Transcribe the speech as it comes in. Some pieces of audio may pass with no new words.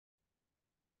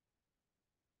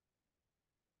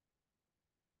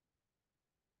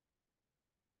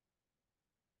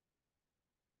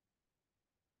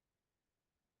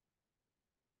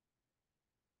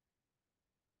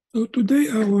So today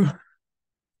our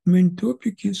main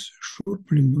topic is short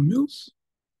polynomials.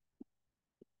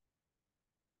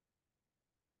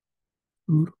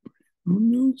 Short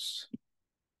polynomials.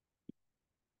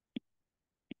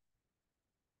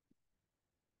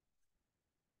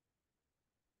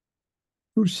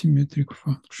 For symmetric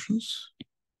functions.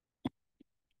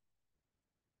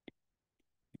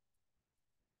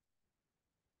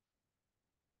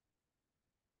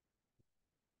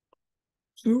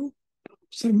 So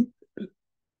some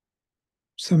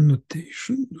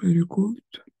notation, I recall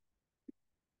it.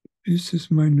 This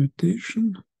is my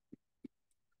notation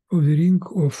of the ring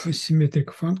of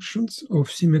symmetric functions, of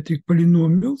symmetric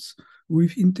polynomials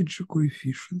with integer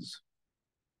coefficients.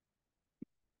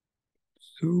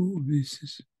 So this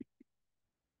is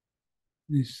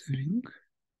this ring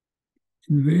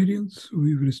invariance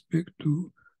with respect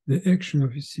to the action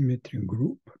of a symmetric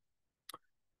group.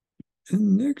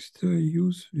 And next I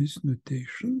use this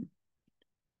notation,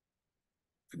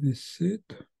 the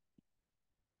set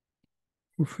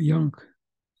of Young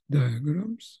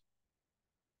diagrams.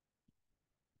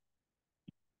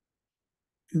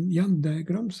 And Young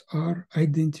diagrams are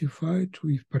identified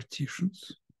with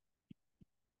partitions.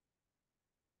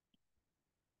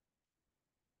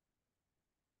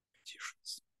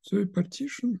 So a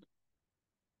partition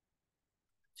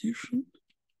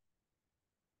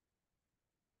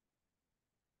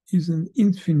is an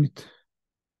infinite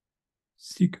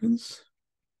sequence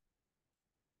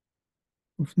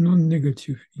of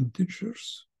non-negative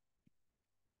integers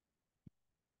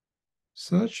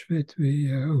such that they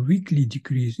are weakly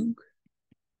decreasing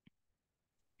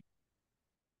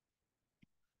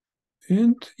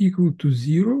and equal to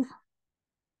 0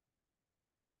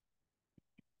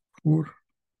 for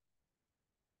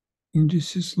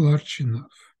indices large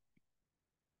enough.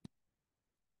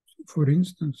 So for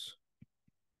instance,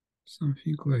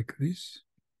 something like this.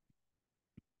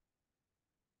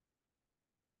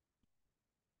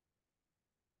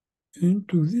 And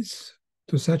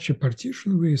to such a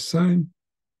partition, we assign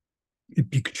a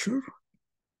picture,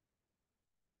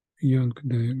 Young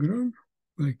diagram,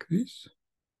 like this.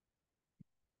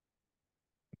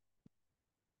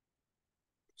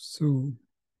 So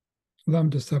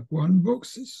lambda sub 1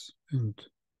 boxes and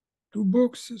 2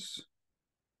 boxes,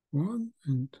 1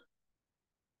 and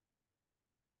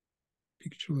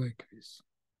picture like this.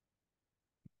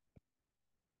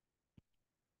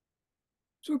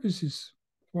 So this is,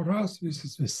 for us, this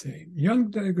is the same. Young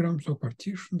diagrams or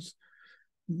partitions,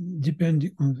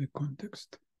 depending on the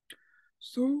context.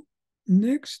 So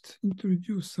next,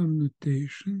 introduce some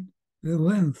notation. The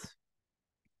length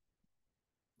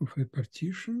of a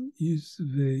partition is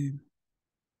the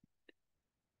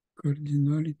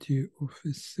cardinality of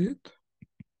a set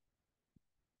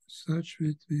such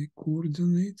that the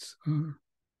coordinates are,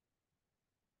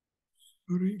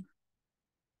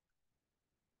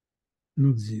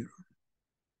 not 0.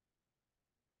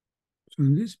 So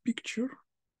in this picture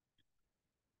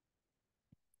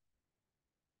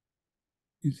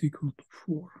is equal to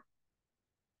 4.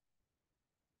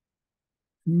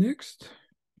 Next,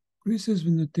 this is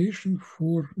the notation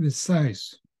for the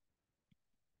size.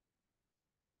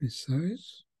 The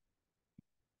size,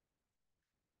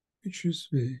 which is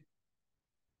the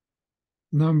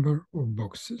number of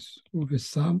boxes or the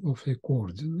sum of the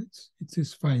coordinates. It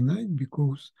is finite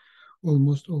because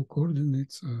almost all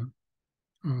coordinates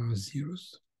are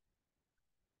zeros.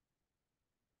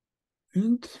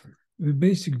 And the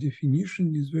basic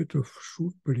definition is that of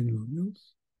Schur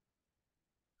polynomials.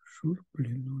 Schur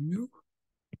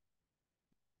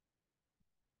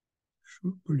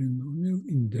polynomial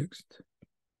indexed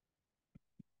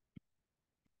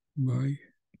by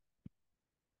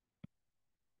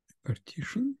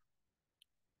partition.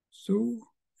 So,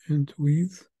 and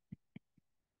with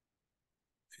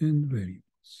and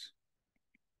variables.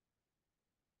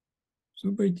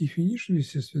 So by definition,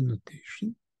 this is the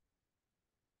notation.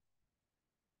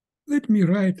 Let me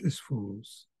write as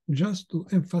follows, just to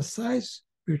emphasize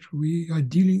that we are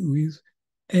dealing with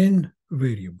n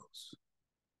variables.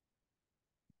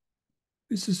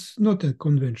 This is not a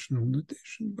conventional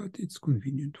notation, but it's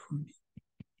convenient for me.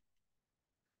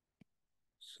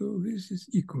 So this is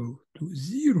equal to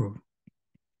 0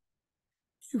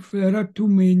 if there are too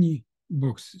many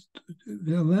boxes.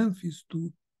 The length is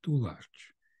too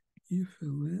large. If the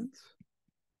length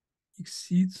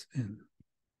exceeds n.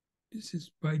 This is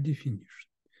by definition.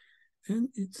 And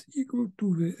it's equal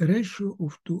to the ratio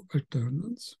of two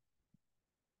alternants.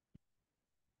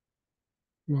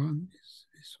 One is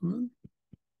this one.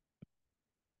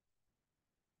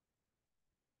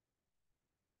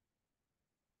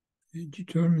 A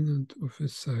determinant of a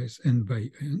size n by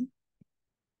n.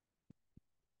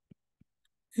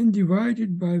 and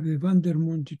divided by the van der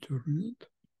Monde determinant.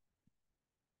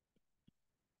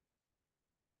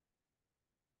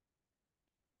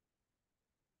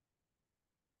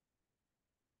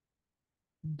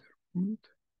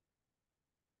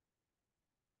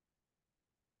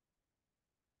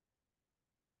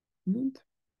 And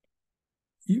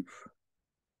if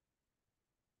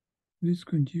this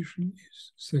condition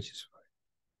is satisfied.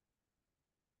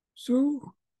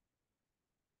 So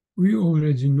we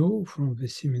already know from the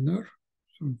seminar,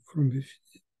 from the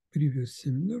previous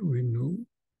seminar, we know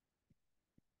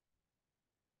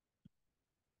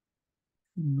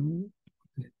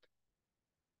that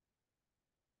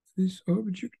this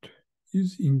object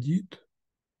is indeed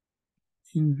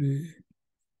in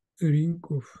the ring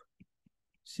of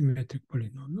symmetric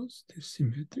polynomials. It is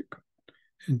symmetric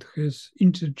and has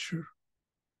integer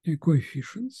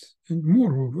coefficients, and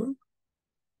moreover,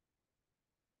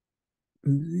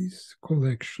 this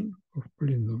collection of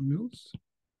polynomials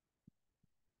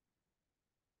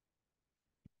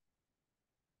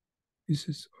this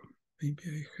is, maybe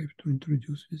I have to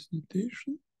introduce this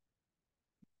notation.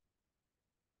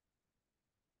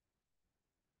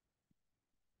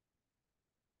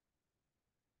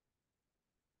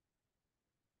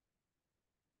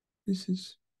 This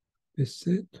is the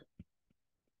set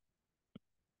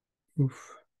of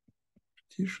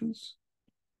partitions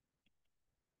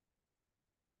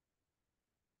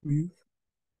with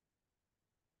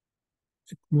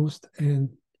at most n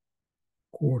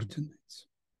coordinates.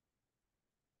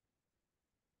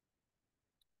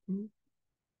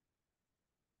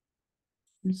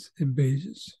 It's a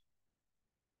basis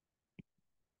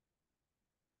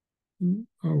in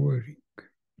our ring.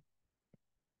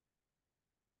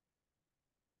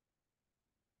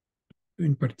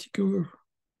 In particular,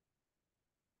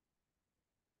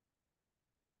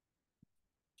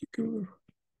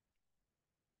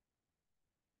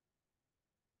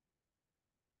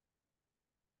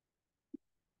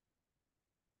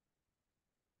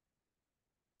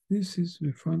 this is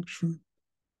the function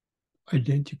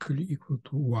identically equal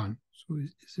to 1. So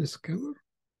it's a scalar.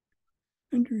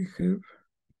 And we have,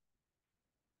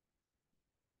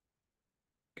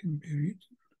 can be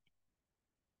written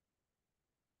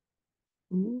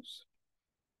as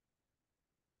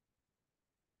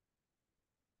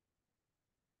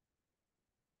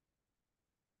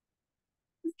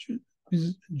which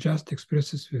is just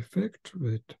expresses the fact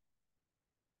that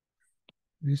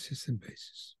this is a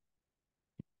basis.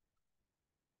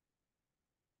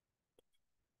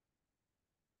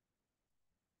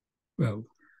 Well,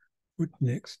 what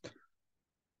next?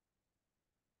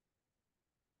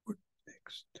 What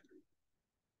next?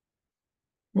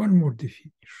 One more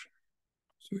definition.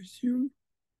 So assume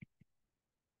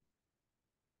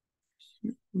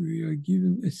we are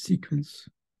given a sequence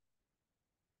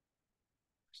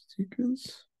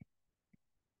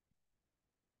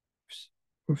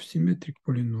of symmetric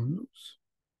polynomials.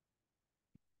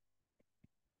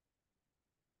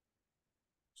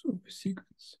 So the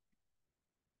sequence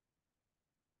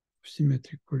of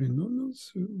symmetric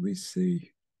polynomials, we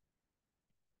say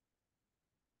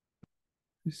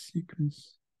the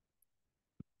sequence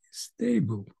is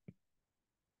stable.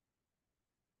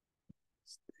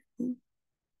 Stable.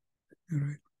 Let me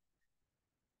write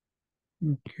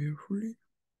more carefully.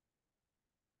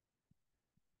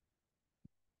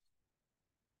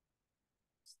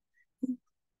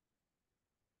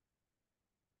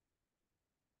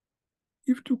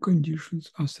 If two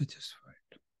conditions are satisfied.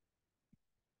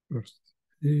 First,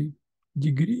 the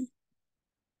degree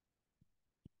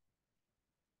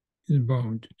is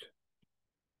bounded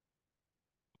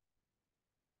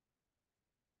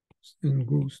and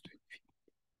goes to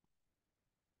infinity.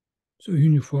 So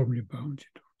uniformly bounded,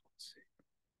 let's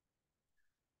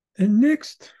say. And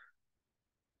next,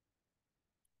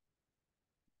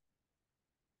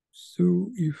 so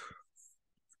if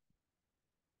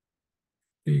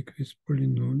take this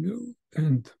polynomial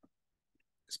and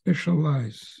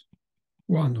specialize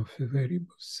one of the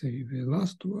variables, say the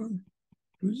last one,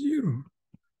 to 0,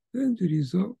 then the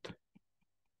result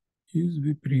is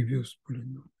the previous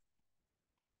polynomial.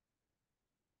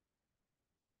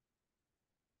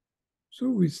 So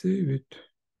we say that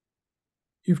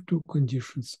if two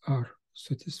conditions are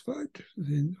satisfied,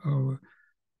 then our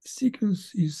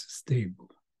sequence is stable.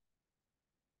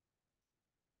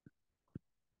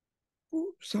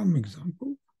 Some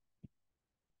example.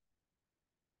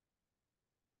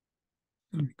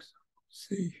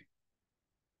 Say,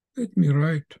 let me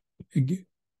write again.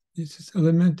 This is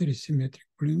elementary symmetric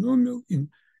polynomial in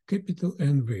capital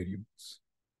N variables.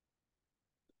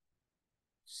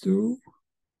 So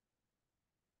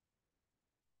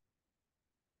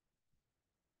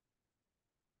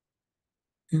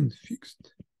and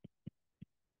fixed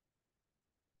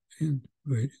and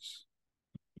varies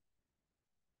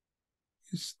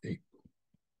is stable.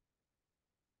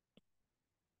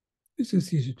 This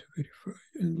is easy to verify,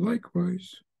 and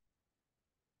likewise,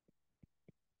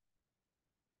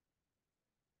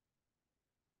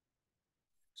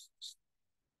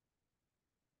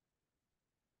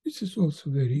 this is also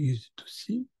very easy to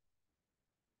see,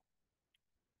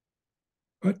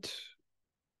 but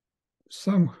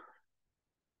some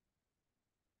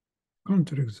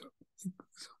counterexample.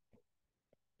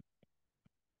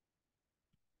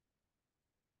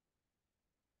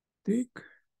 Take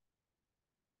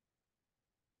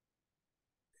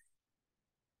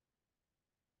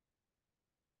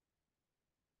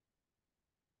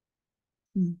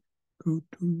go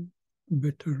to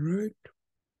better right.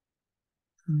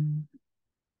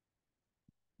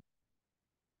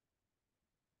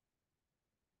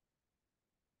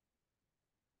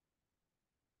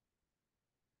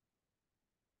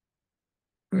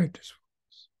 Right as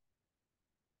follows.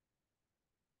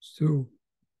 So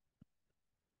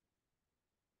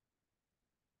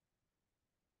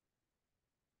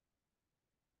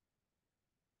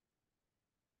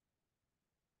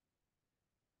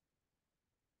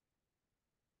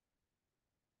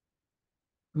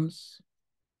plus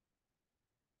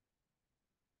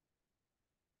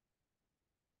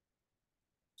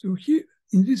so here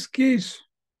in this case,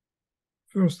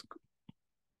 first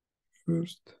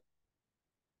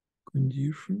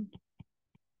condition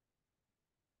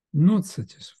not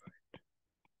satisfied.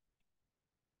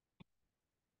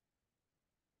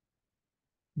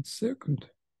 And second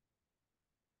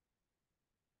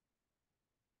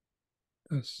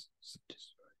does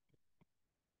satisfy.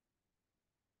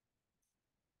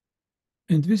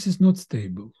 And this is not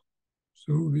stable.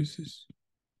 So this is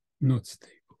not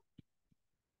stable.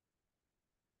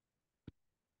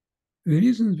 The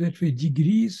reason that the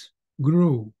degrees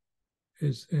grow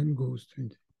as n goes to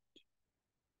infinity.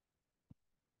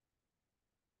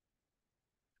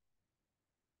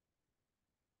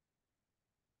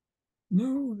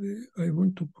 Now I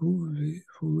want to prove the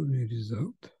following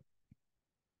result.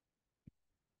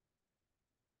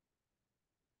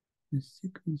 The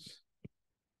sequence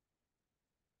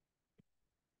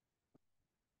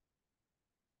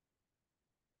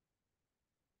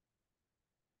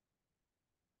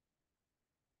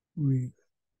with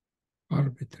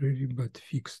arbitrary but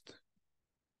fixed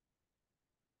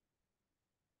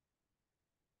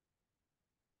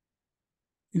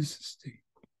is stable.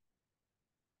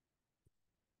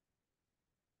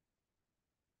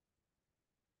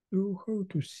 So how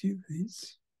to see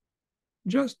this?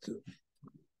 Just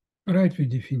write the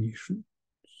definition.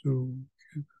 So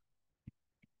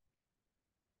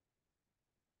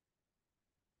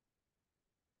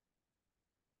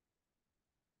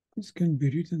this can be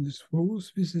written as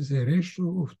follows. This is a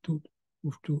ratio of two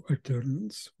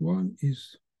alternants. One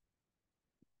is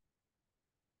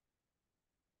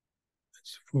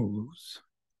as follows.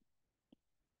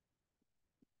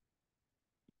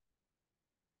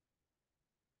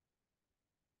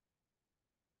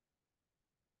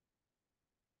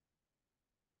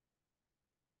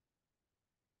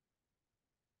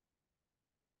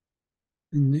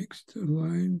 The next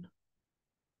line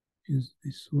is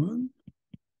this one.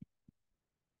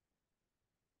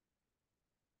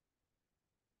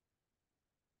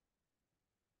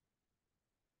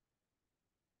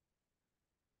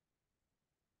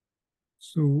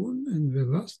 So on, and the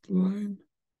last line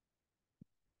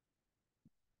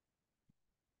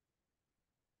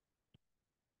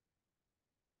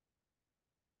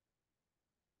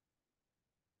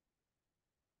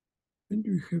and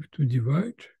we have to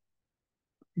divide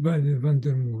by the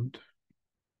Vandermonde.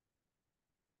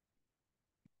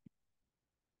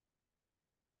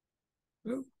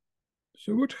 Well,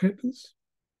 so what happens?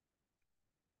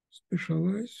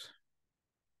 Specialize.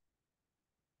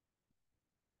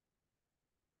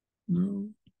 No,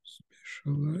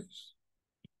 specialize.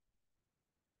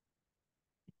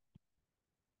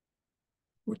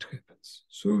 What happens?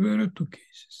 So there are two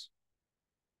cases.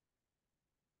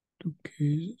 Two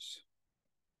cases.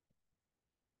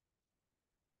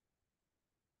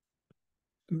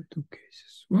 Two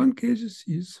cases. One case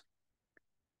is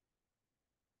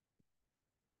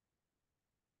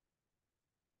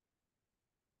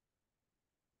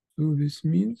so this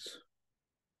means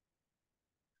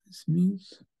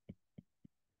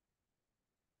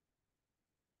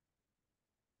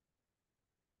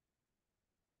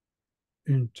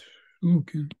and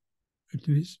looking at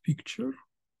this picture,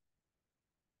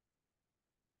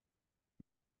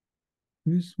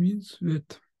 this means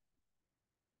that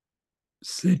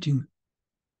setting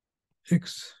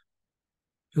x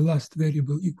the last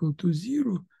variable equal to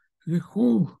 0, the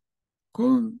whole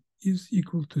column is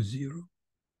equal to 0.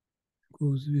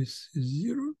 Because this is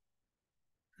 0,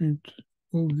 and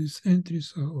all these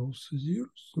entries are also 0,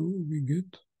 so we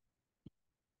get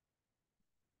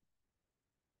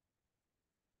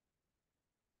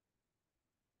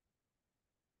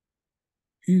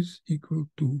is equal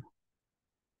to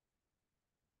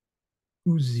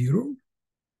 0.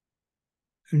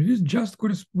 And this just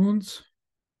corresponds,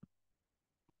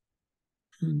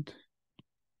 and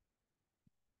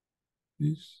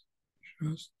this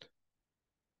just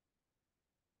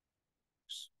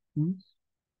corresponds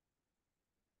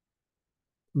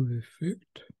to the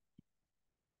fact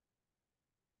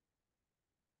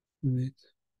that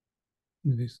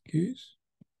in this case,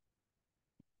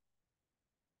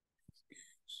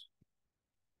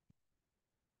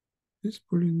 these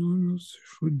polynomials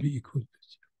should be equal to 0.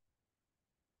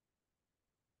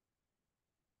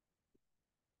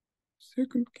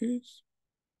 Second case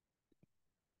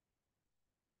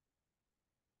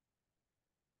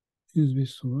is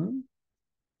this one.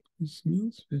 This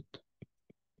means that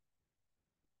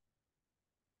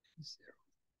 0.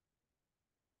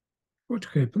 What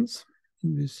happens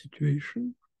in this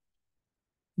situation?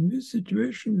 In this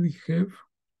situation, we have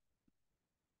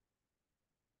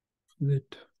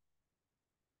that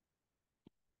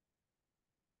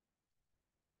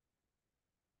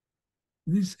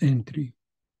this entry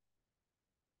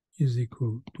is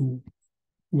equal to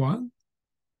 1,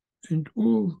 and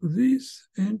all these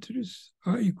entries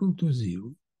are equal to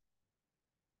 0.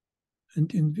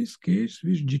 And in this case,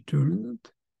 this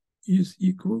determinant is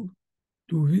equal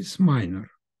to this minor.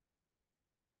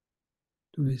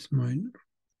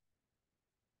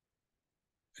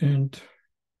 And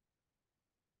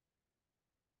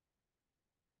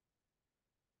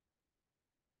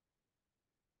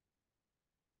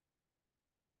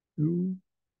to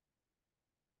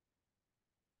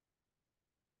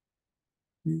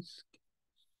this,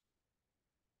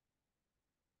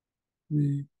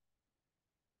 the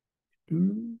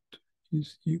determinant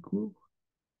is equal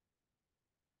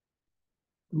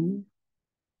to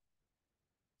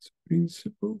its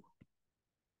principal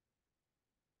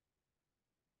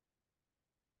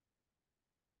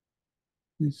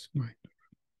this minor.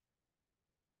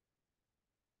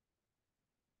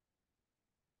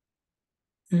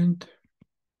 And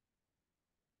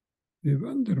the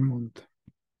Vandermonde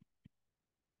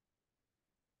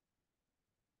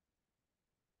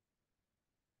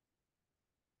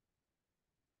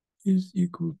is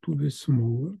equal to the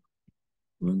smaller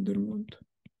Vandermonde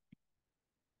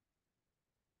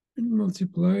and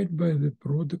multiplied by the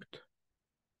product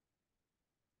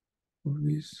of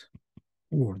these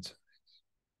coordinates.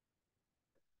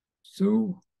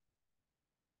 So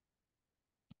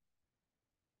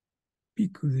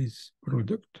pick this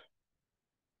product,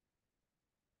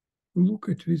 look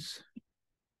at this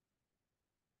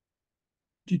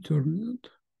determinant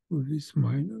of this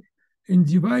minor, and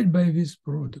divide by this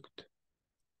product.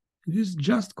 This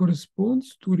just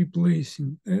corresponds to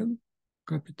replacing n,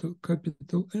 capital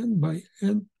N, by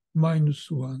n minus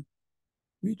 1,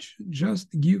 which just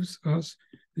gives us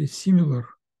the similar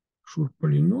Schur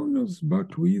polynomials,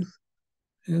 but with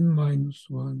n minus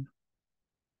 1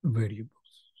 variables.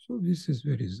 So this is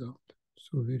the result.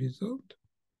 So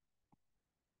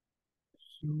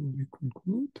we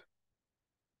conclude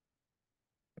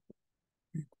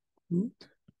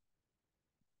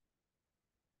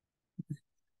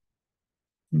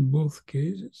in both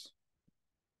cases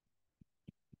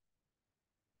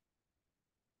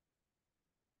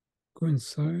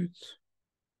coincides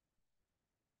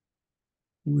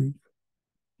with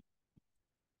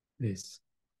this.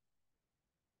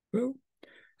 Well,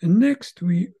 and next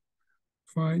we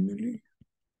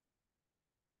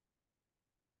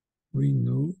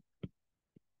know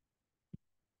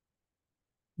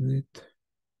that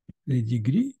the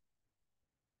degree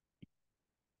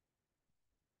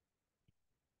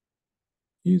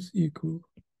is equal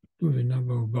to the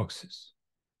number of boxes,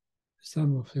 the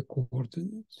sum of the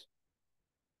coordinates.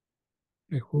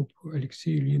 I hope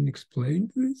Alexei Ilyin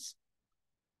explained this.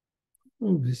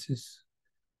 All this is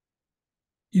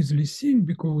easily seen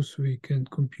because we can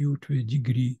compute the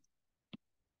degree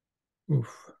of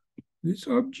this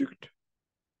object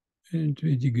and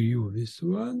the degree of this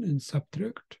one and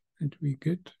subtract, and we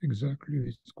get exactly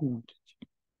this quantity.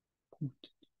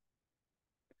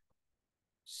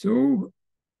 So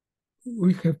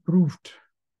we have proved,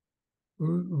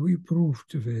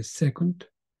 the second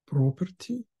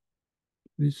property,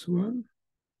 this one,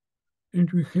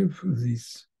 and we have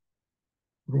this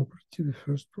property, the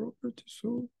first property,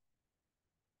 so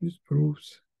this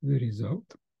proves the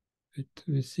result. that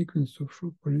the sequence of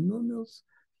Schur polynomials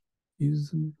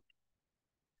is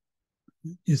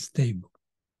stable.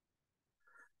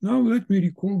 Now let me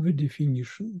recall the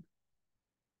definition.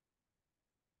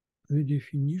 The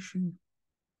definition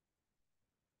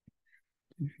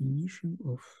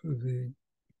of the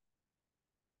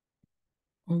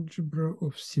algebra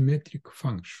of symmetric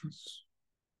functions.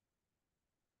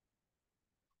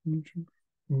 Algebra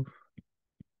of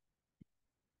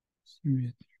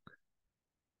symmetric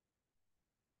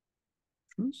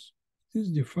functions. It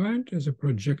is defined as a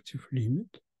projective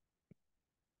limit.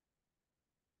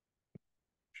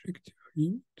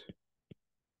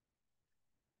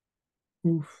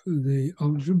 Of the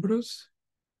algebras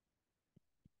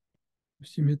of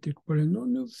symmetric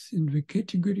polynomials in the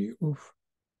category of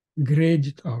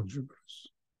graded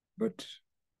algebras. But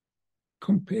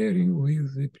comparing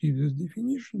with the previous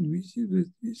definition, we see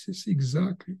that this is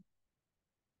exactly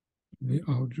the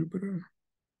algebra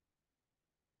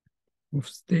of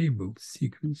stable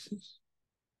sequences.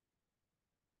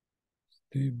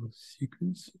 Stable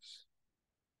sequences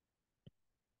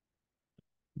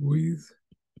with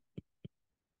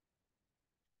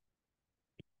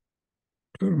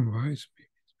term-wise, maybe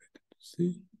it's better to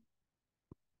say,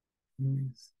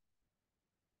 with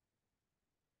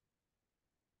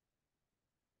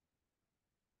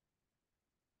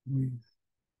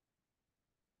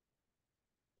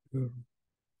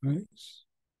term-wise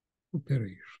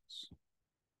operations.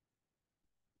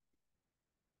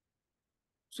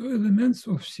 So elements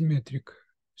of symmetric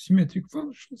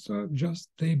functions are just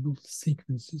stable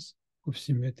sequences of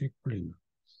symmetric polynomials.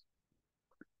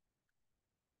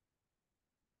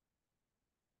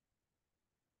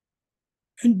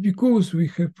 And because we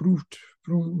have proved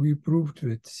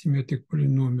that symmetric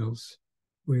polynomials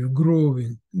with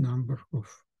growing number of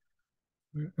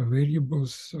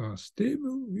variables are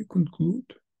stable, we conclude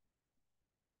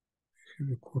we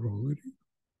have a corollary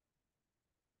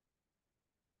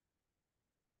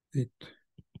that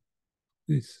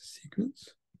this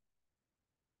sequence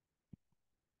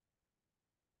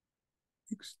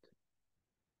fixed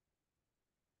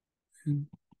and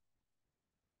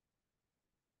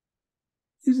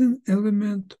is an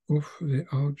element of the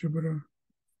algebra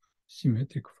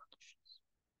symmetric functions.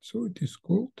 So it is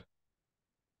called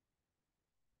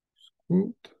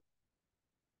Schur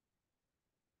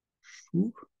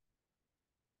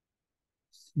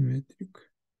symmetric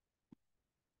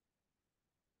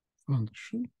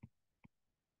function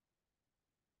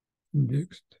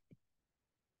indexed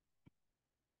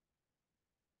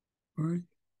by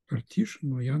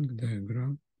partition or Young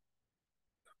diagram.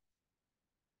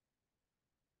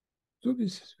 So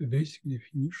this is the basic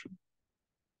definition.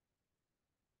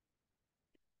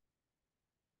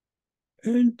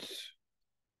 And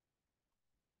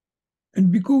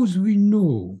because we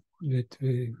know that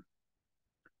the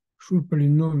Schur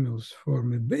polynomials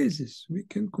form a basis, we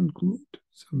can conclude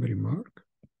some remark.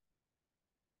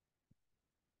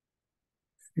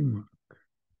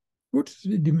 What is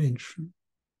the dimension?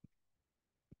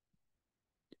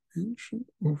 Dimension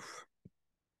of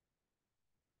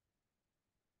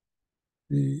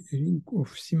the ring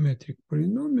of symmetric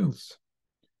polynomials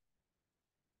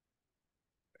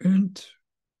and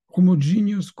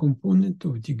homogeneous component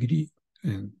of degree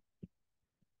n.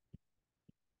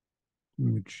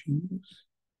 Homogeneous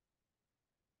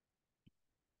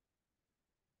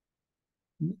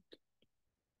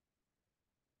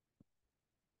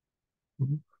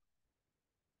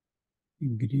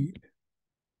degree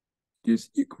is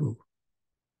equal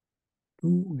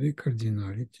to the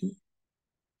cardinality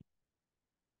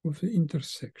of the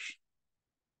intersection.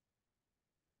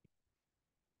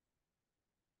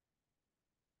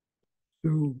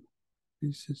 So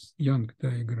this is Young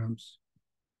diagrams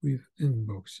with n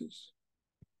boxes.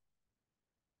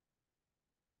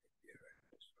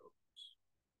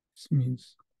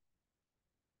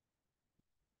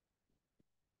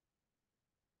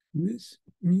 This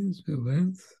means the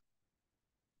length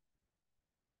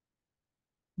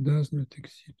does not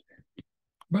exceed.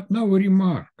 But now a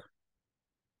remark.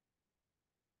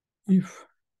 If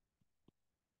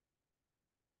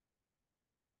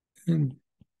n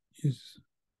is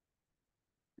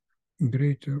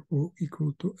greater or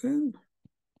equal to n,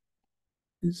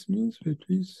 this means that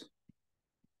this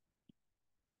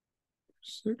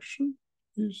section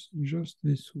is just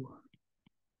this one.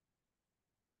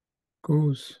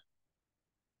 Because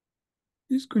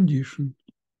this condition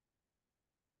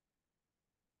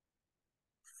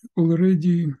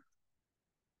already...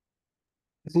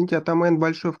 Извините, а там n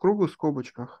большой в круглых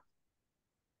скобочках,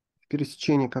 в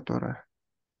пересечении которое.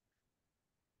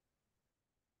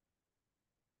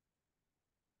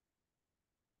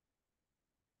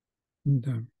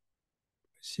 Да,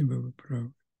 спасибо, вы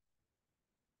правы.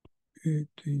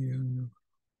 Это я...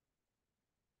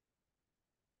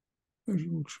 Даже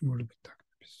лучше, может быть, так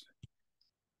написать.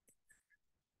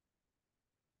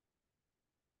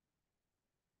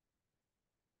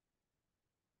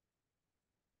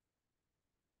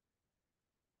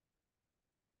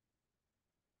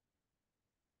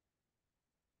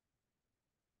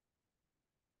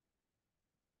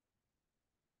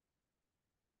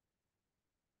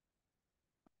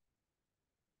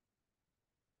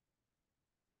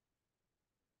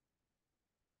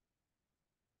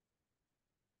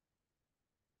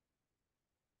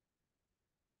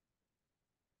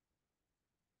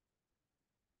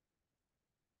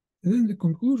 Then the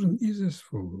conclusion is as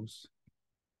follows.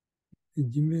 The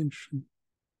dimension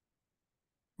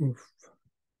of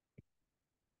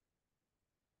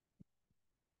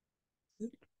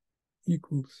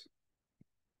equals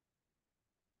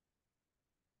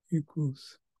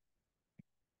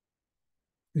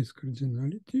this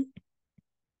cardinality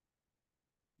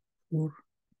for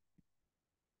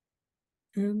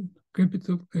n,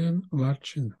 capital N,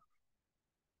 large enough.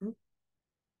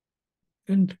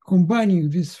 And combining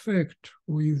this fact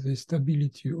with the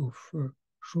stability of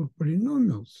Schur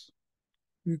polynomials,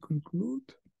 we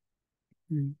conclude,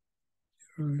 we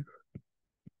derive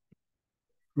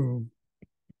from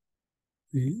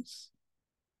this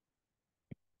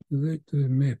that the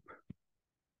map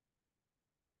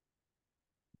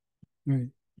I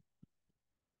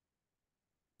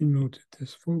denote it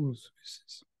as follows. This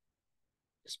is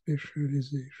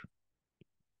specialization.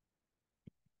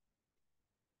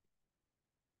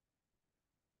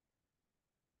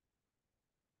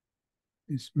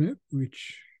 This map,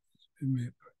 which is the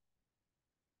map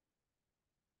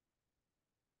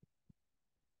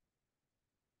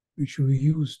which we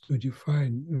use to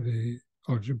define the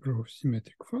algebra of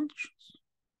symmetric functions.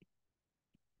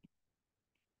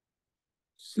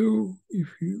 So if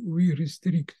we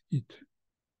restrict it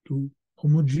to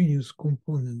homogeneous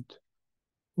component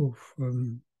of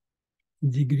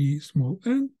degree small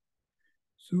n,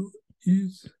 so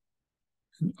is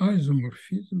an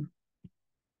isomorphism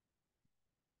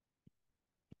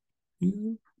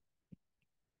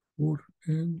for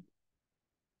n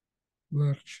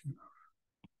large enough.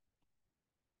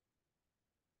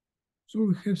 So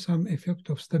we have some effect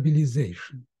of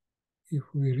stabilization. If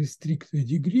we restrict the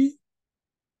degree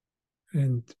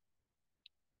and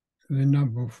the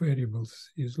number of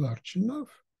variables is large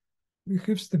enough, we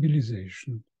have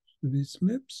stabilization. So these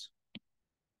maps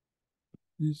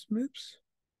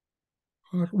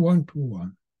are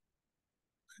one-to-one.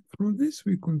 From this,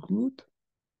 we conclude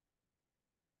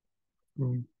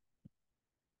from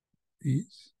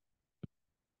this,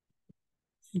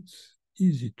 it's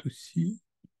easy to see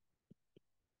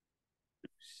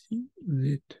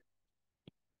that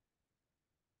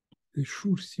the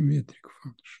Schur symmetric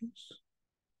functions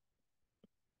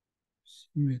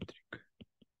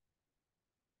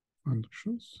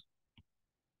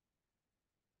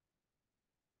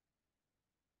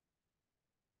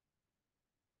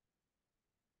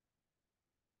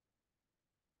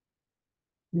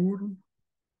form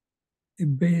a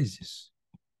basis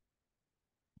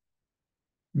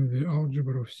in the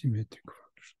algebra of symmetric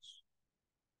functions.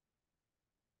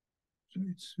 So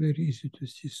it's very easy to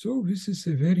see. So this is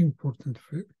a very important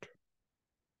fact.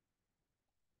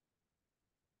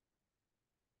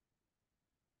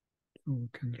 So we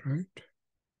can write the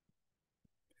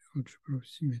algebra of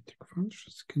symmetric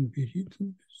functions can be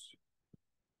written as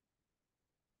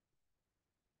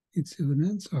its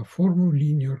elements are formal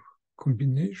linear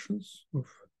combinations of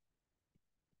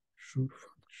Schur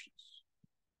functions.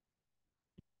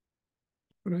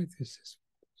 Write this as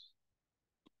follows.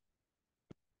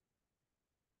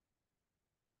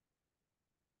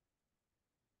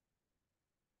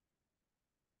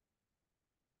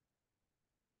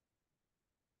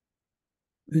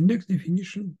 The next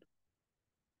definition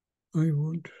I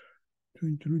want to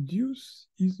introduce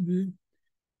is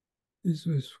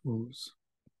as follows.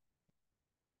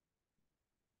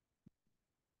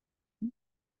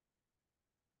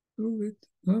 So that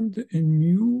lambda and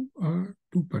mu are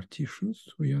two partitions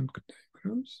for Young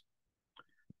diagrams.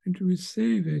 And we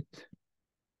say that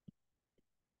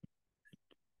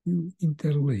you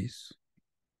interlace,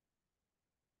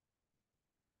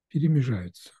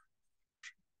 перемежаются.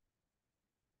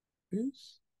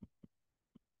 Yes.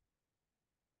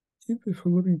 If the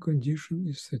following condition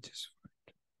is satisfied.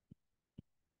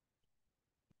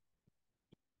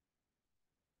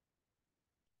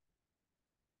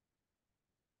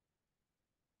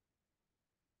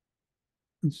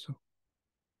 And so,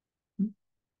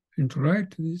 and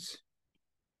write this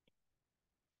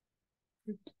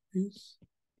it is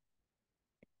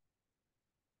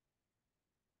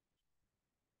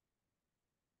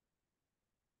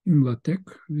in LaTeX.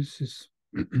 This is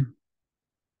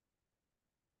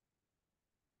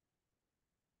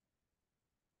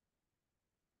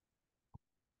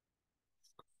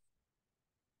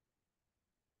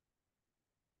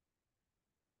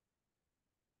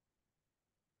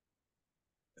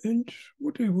and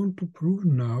what I want to prove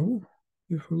now,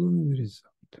 the following result.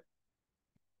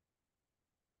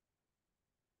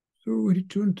 So we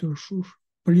return to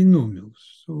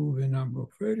polynomials. So the number of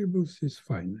variables is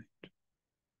finite.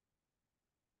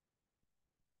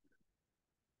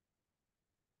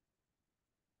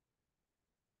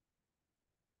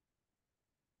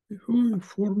 The following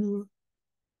formula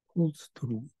holds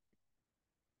true.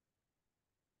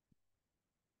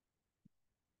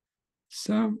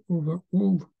 Sum over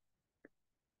all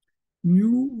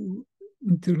new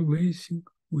interlacing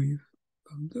with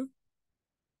lambda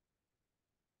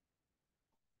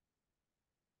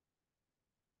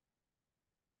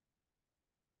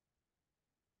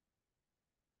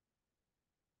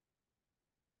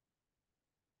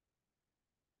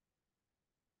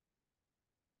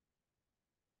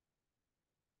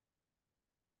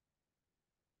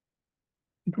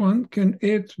one can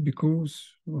add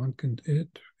because one can add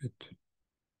it.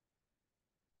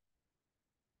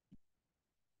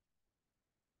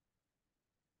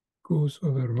 Because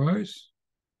otherwise,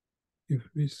 if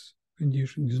this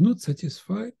condition is not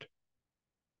satisfied,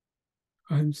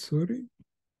 I'm sorry,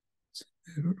 it's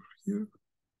an error here.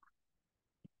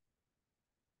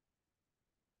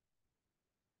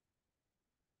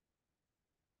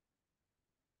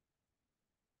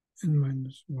 And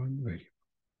minus one variable.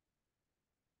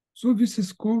 So this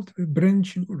is called the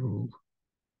branching rule.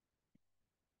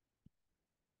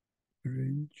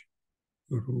 Branch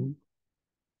rule.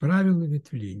 Правило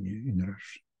ветвления in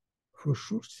Russian. For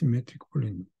sure, symmetric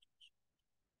polynomial.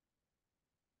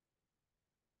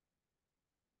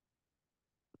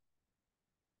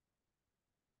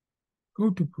 How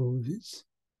to prove this?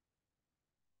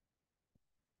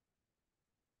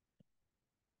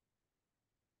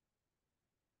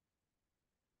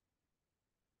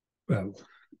 Well,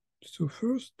 so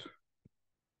first,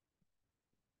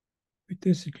 we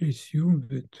basically assume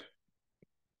that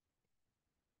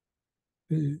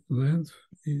the length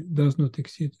does not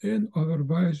exceed n,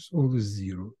 otherwise all is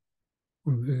zero.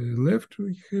 On the left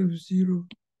we have zero,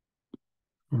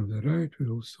 on the right we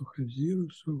also have zero,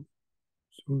 so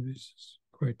this is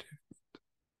quite evident.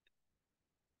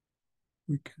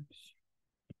 We can see.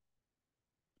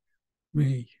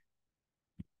 May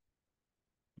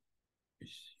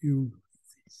assume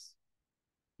this.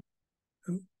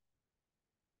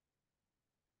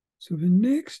 So the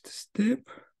next step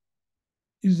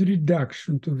is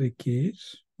reduction to the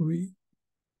case.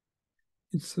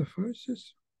 It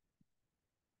suffices.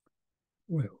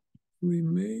 Well, we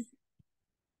may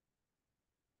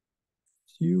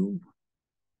assume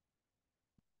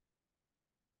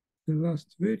the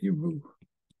last variable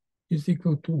is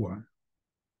equal to 1.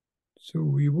 So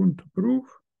we want to prove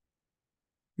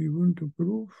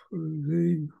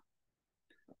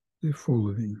the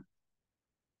following.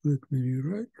 Let me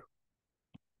rewrite.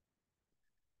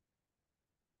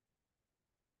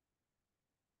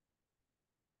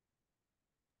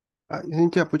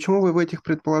 Извините, а почему вы в этих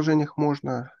предположениях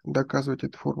можно доказывать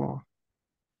эту формулу?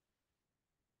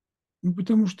 Ну,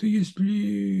 потому что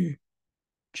если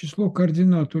число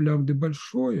координат у лямбды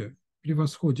большое,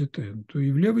 превосходит n, то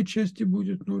и в левой части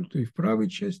будет 0, то и в правой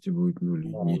части будет 0.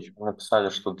 Мы написали,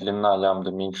 что длина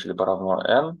лямбда меньше либо равно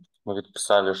n. Мы ведь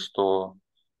писали, что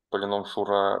полином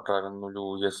Шура равен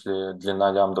нулю, если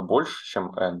длина лямбда больше,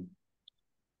 чем n.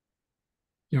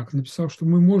 Я написал, что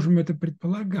мы можем это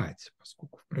предполагать,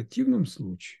 поскольку в противном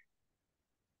случае,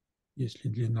 если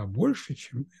длина больше,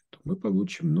 чем n, то мы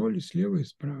получим 0 и слева, и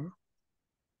справа.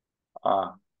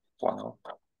 Понял.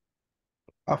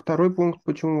 А второй пункт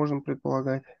почему можем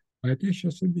предполагать? А это я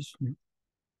сейчас объясню.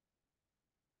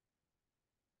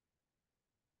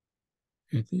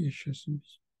 Это я сейчас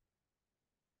объясню.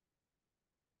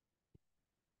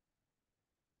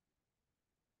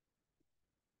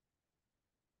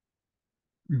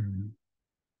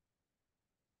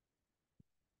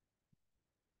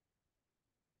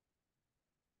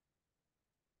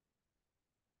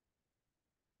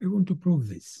 I want to prove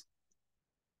this.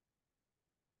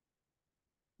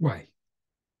 Why?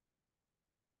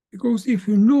 Because if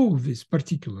you know this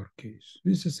particular case,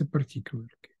 this is a particular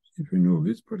case. If you know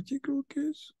this particular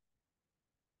case,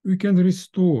 we can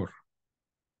restore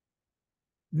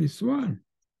this one.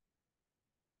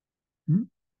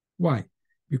 Why?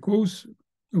 Because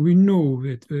we know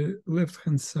that the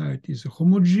left-hand side is a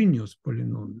homogeneous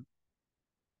polynomial,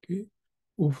 okay,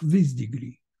 of this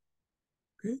degree.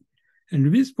 Okay?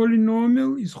 And this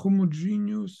polynomial is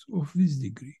homogeneous of this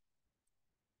degree.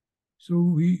 So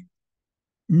we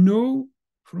know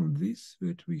from this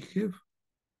that we have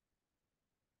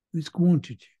this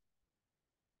quantity,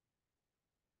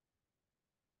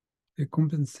 a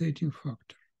compensating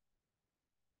factor.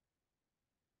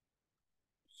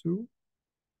 So,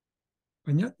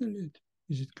 понятно ли это?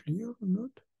 Is it clear or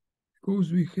not?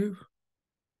 Because we have,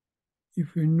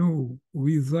 if we know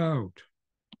without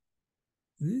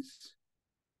this,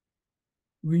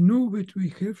 we know that we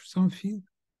have something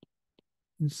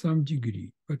in some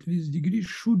degree, but this degree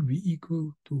should be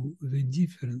equal to the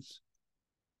difference,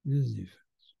 this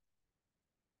difference.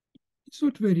 It's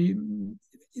not very,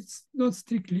 it's not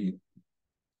strictly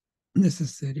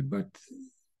necessary, but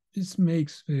this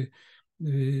makes the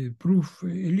proof a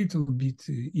little bit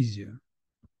easier.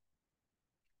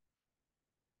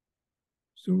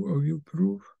 So I will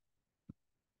prove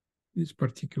this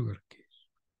particular case.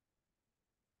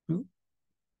 Well,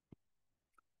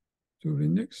 so the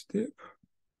next step.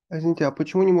 Извините, а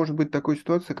почему не может быть такой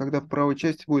ситуации, когда в правой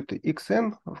части будет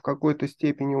xn в какой-то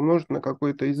степени умножить на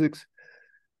какой-то из x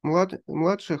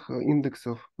младших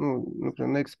индексов, ну,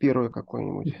 например, на x1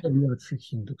 какой-нибудь?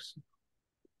 Младших индексов.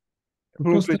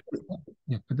 Ну, Просто... есть...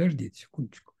 Нет, подождите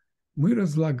секундочку. Мы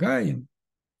разлагаем,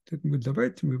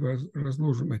 давайте мы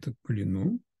разложим этот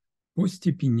полином по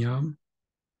степеням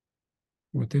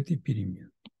вот этой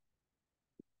перемены.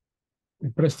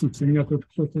 Простите, у меня тут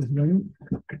кто-то звонит.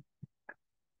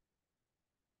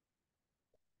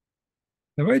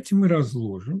 Давайте мы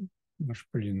разложим наш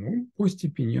полином по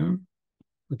степеням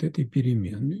вот этой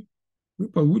переменной. Мы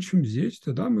получим здесь,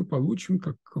 тогда мы получим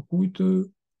какую-то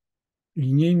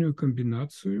линейную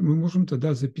комбинацию. Мы можем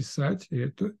тогда записать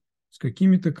это с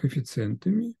какими-то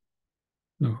коэффициентами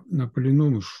на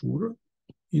полиномы Шура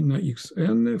и на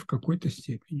xn в какой-то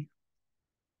степени.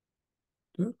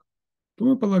 Так. То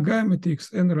мы полагаем, это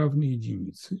xn равны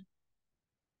единице.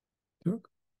 Так.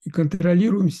 И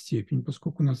контролируем степень,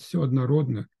 поскольку у нас все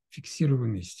однородно,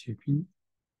 фиксированные степени.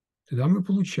 Тогда мы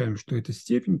получаем, что эта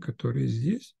степень, которая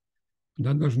здесь,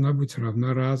 она должна быть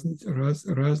равна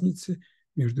разнице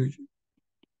между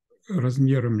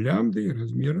размером лямбда и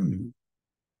размером ю.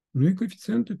 Ну и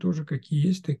коэффициенты тоже какие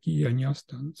есть, такие они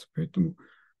останутся. Поэтому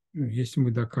если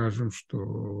мы докажем,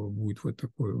 что будет вот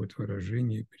такое вот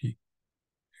выражение при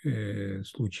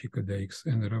случае, когда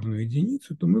xn равно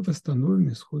единице, то мы восстановим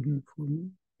исходную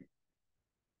формулу.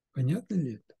 Понятно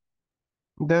ли это?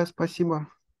 Да, спасибо.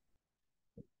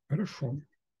 Хорошо.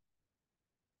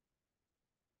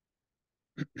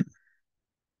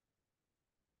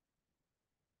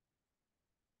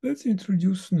 Let's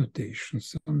introduce notation,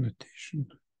 some notation.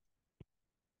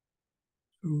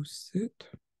 So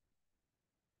set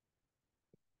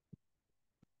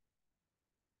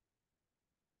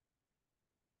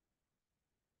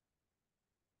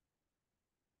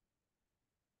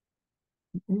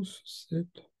also set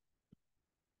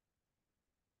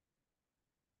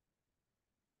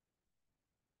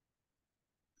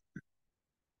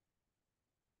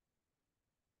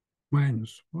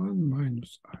 -1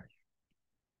 minus I.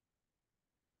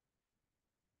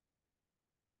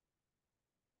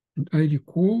 And I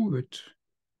recall that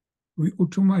we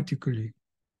automatically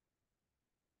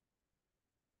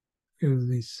have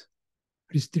this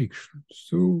restriction.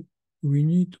 So we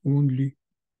need only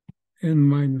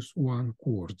n-1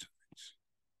 coordinates.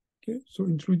 Okay, so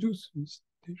introduce this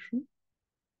notation.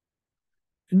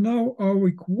 And now our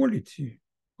equality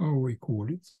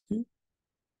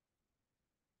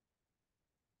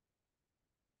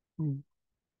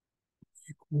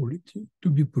to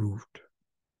be proved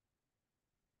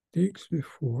takes the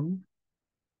form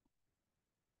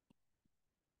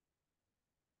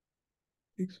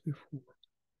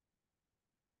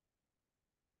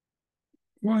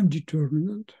one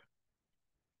determinant,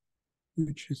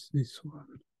 which is this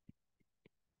one.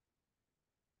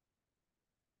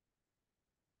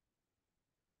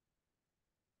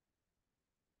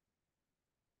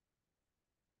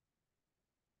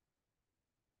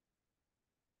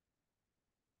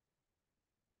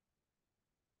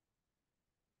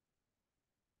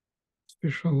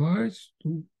 Specialized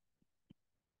to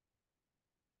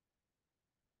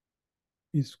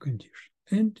this condition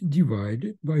and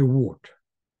divided by what?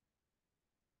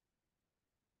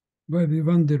 By the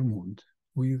van der Mond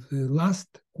with the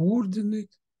last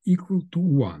coordinate equal to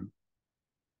 1.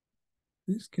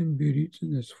 This can be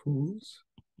written as follows.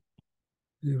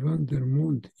 The van der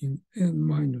Mond in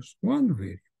n-1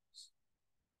 variables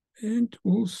and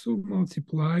also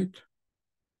multiplied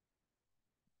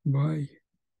by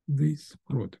this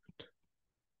product.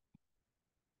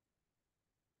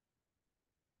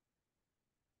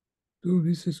 So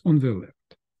this is on the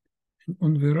left. And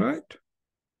on the right,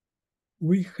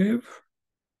 we have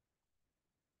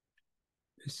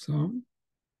a sum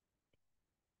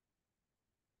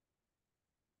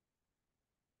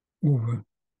over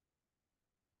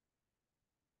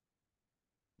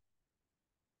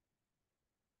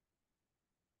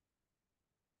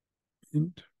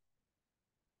and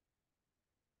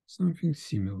something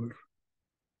similar.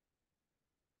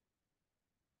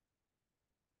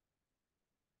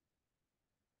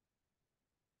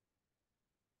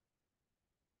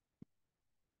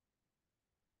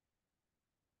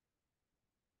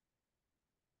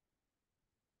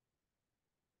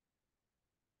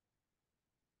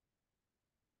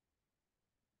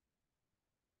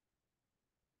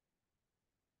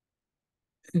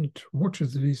 And what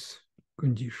is this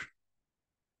condition?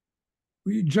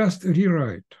 We just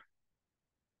rewrite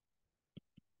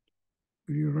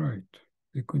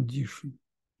the condition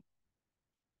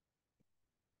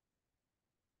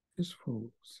as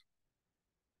follows.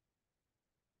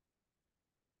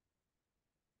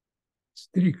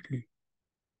 Strictly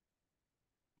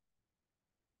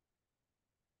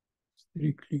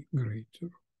greater.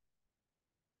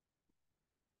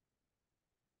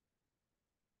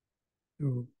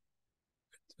 So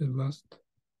at the last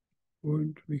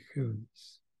point we have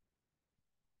this.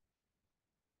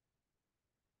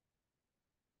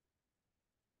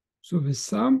 So the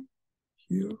sum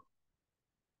here,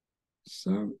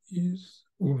 sum is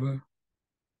over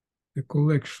the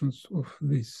collections of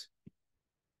these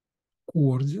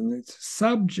coordinates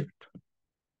subject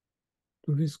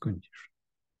to this condition.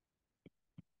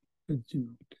 That's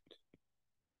denoted.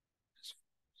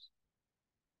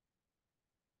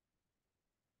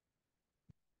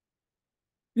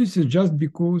 This is just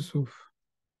because of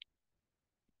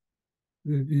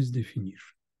this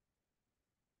definition.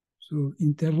 So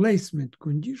interlacement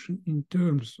condition in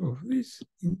terms of this,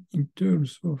 in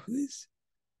terms of this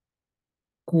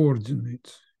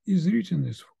coordinate is written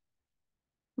as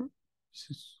follows. This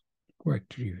is quite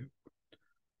trivial.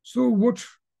 So what,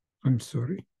 I'm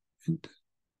sorry, and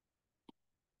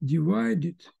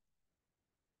divided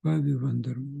by the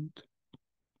Vandermonde.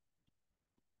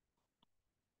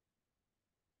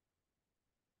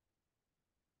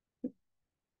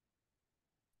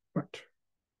 But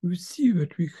we see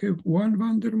that we have one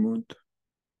Vandermonde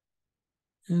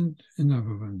and another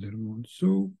Vandermonde.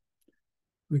 So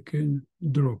we can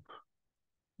drop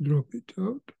it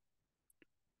out.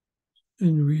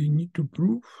 And we need to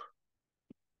prove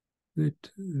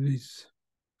that this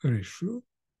ratio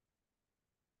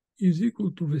is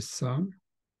equal to the sum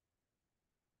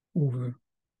over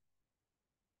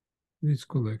these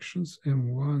collections,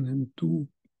 M1, M2,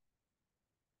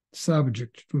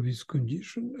 subject to this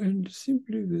condition, and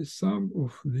simply the sum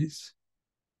of these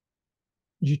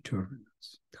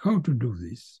determinants. How to do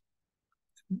this?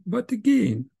 But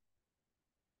again,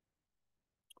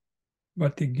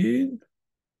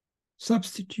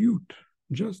 substitute,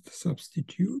 just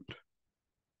substitute,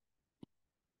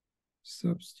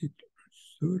 substitute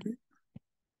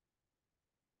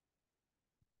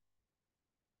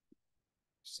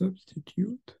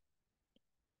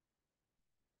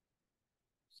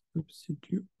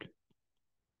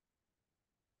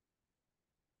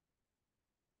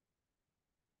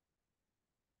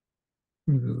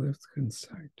on the left-hand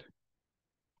side.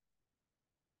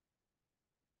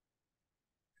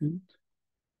 And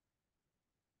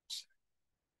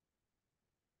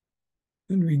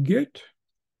we get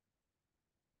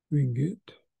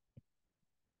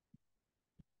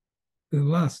the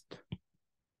last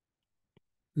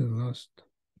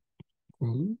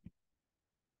column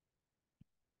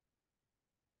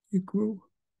equal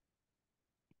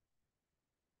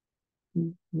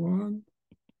to 1,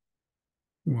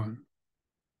 1.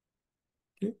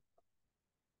 Okay.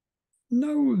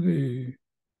 Now the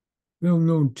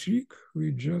well-known trick,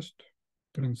 we just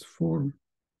transform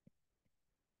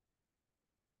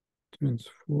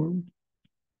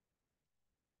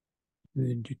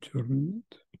the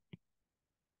determinant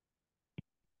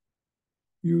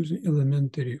using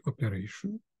elementary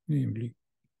operation, namely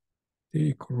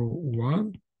take row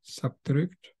 1,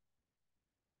 subtract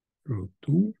row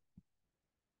 2,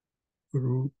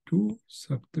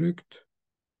 subtract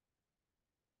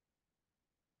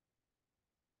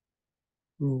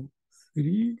row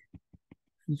 3,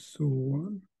 and so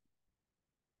on.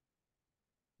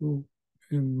 Row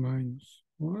n minus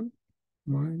 1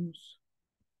 minus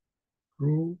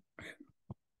row n.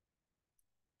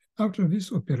 After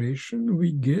this operation,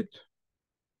 we get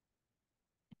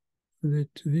that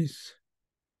this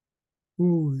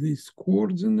all these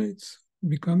coordinates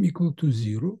become equal to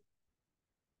 0.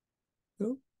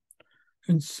 Yeah.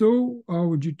 And so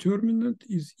our determinant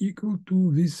is equal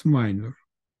to this minor,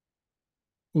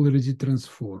 already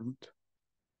transformed.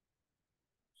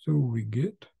 So we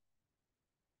get,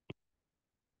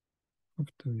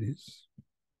 after this,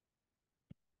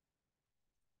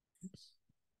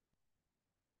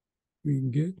 we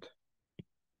get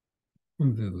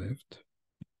on the left,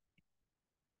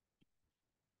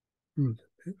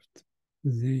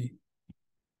 the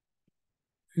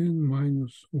n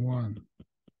minus 1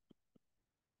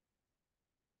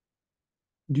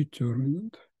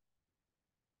 determinant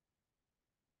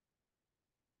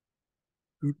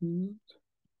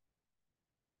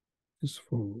as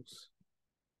follows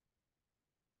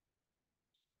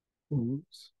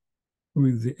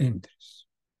with the entries.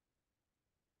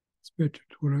 It's better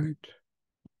to write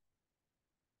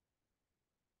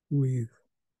with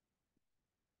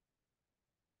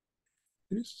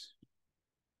this,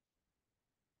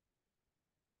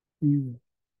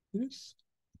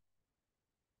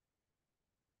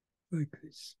 like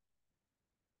this.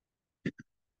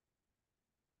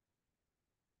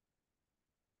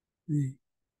 The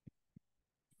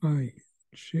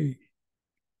ij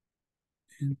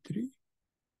entry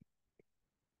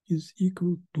is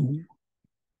equal to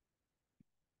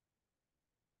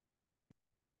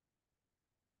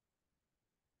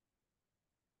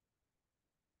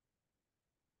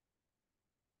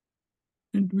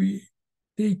and we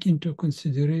take into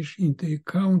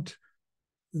account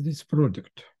this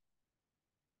product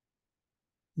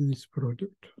in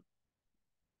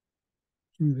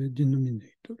the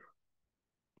denominator.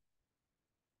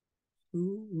 So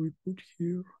we put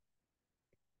here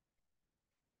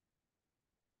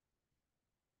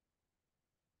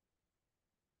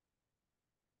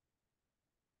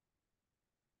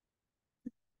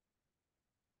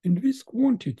and this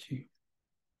quantity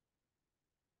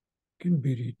can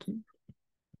be written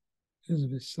as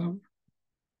the sum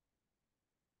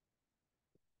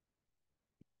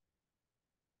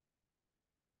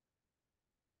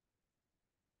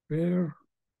where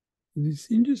these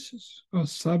indices are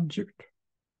subject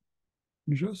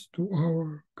just to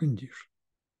our condition.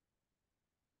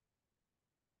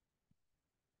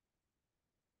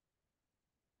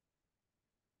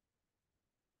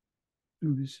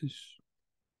 So this is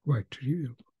quite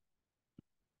trivial.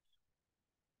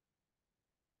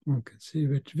 One can say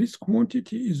that this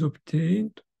quantity is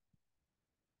obtained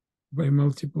by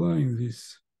multiplying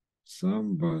this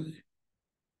sum by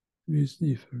this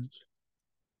difference.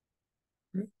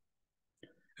 Right?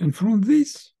 And from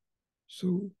this,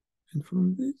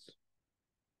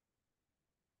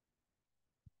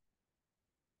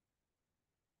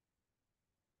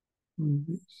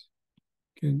 this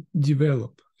can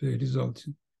develop the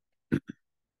resulting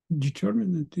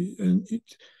determinant, and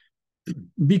it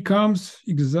becomes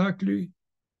exactly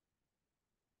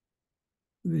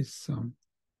this sum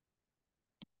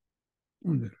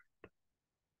on the right.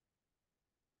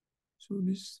 So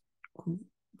this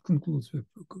concludes the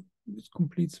proof. This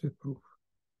completes the proof.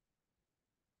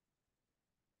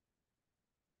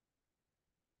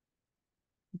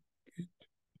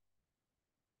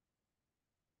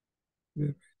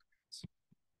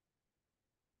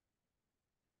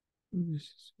 This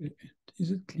is the end.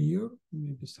 Is it clear?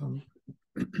 Maybe some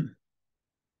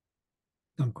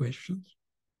questions.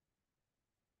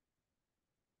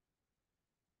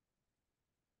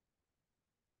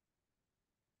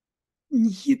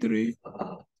 Нехитрые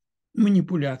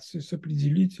манипуляции с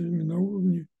определителями на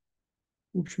уровне,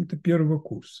 в общем-то, первого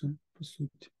курса, по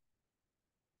сути.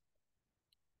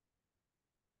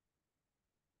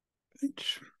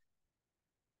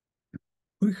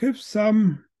 We have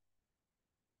some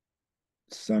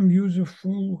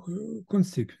useful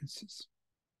consequences.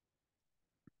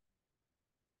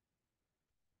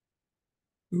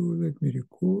 So let me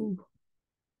recall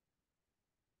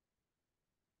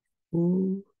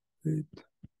all that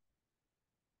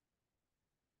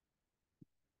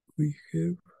we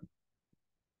have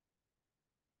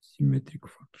symmetric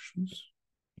functions.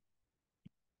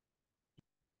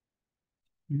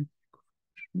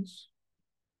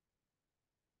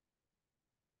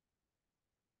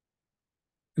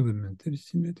 Elementary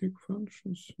symmetric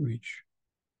functions, which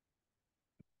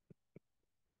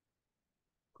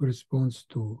corresponds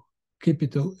to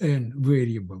capital N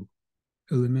variable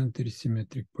elementary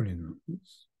symmetric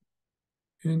polynomials,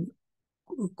 and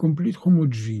complete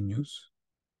homogeneous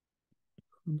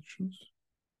functions.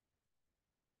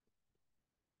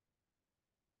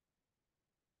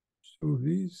 So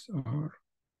these are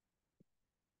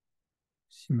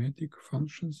symmetric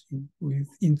functions with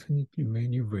infinitely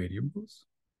many variables.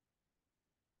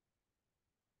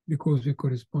 because the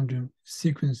corresponding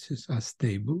sequences are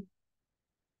stable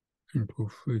and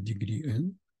of degree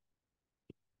n.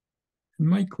 And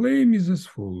my claim is as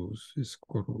follows, is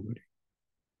corollary.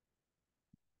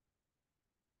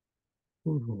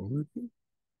 Corollary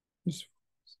is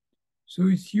follows. So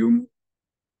assume,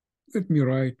 let me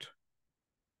write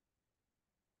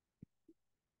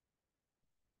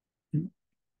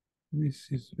this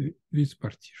is this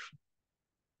partition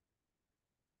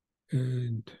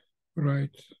and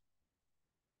write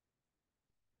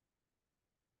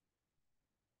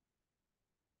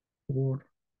for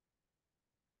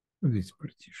this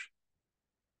partition.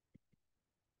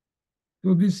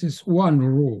 So this is one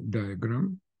row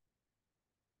diagram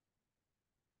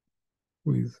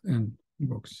with n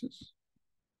boxes.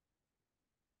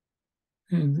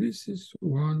 And this is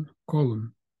one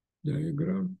column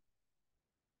diagram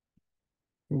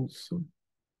also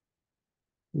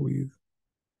with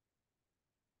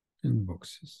n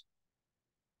boxes.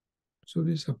 So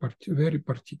this is a very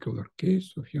particular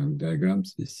case of Young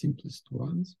diagrams, the simplest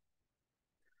ones.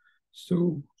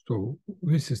 So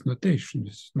this is notation,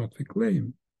 this is not the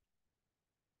claim.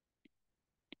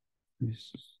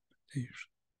 This is notation.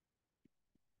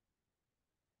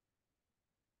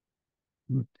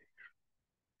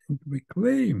 And the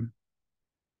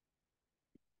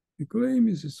claim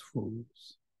is as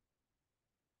follows.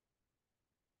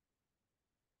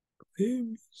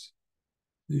 Claim is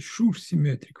the Schur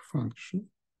symmetric function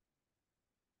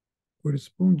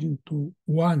corresponding to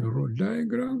one row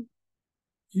diagram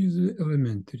is the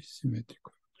elementary symmetric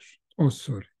function. Oh,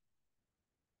 sorry.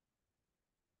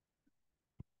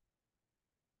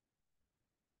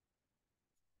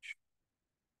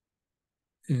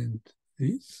 And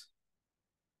this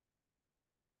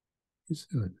is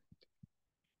elementary.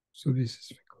 So this is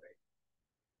the claim.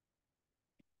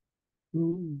 So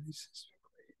this is the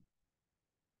claim.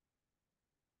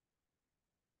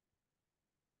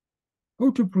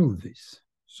 How to prove this?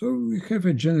 So we have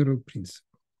a general principle.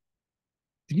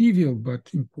 Trivial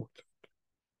but important.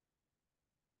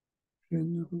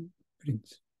 General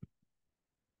principle.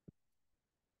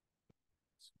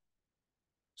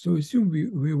 So assume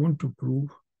we want to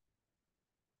prove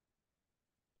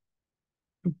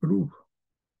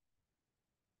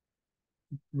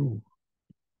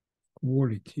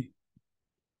quality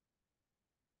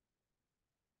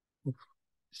of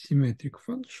symmetric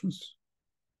functions.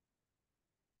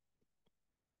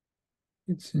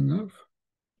 It's enough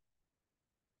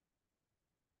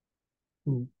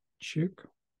to check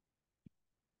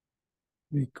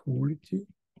the equality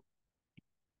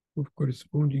of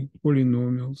corresponding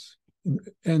polynomials in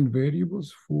n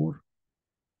variables for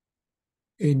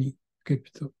any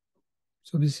capital.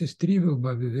 So this is trivial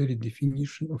by the very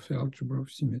definition of the algebra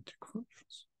of symmetric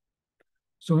functions.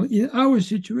 So in our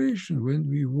situation, when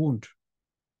we want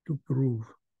to prove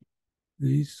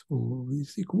this or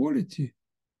this equality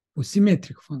for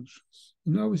symmetric functions,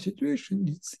 in our situation,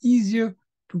 it's easier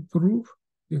to prove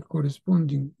the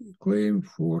corresponding claim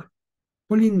for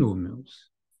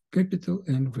polynomials, capital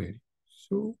N variables.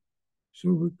 So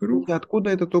we prove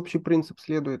Откуда этот общий принцип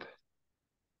следует?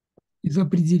 из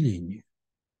определения.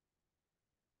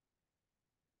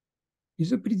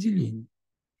 Из определения.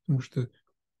 Потому что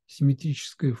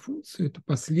симметрическая функция – это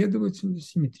последовательность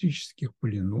симметрических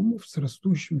полиномов с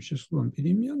растущим числом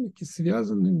переменных и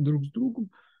связанными друг с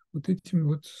другом вот этим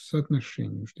вот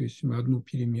соотношением, что если мы одну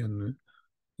переменную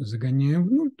загоняем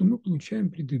в ноль, то мы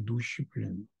получаем предыдущий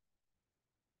полином.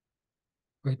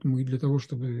 Поэтому и для того,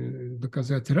 чтобы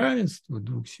доказать равенство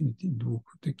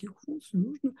двух таких функций,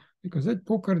 нужно доказать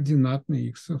покоординатное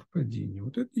их совпадение.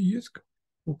 Вот это и есть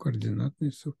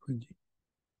покоординатное совпадение.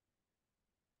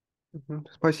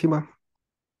 Спасибо.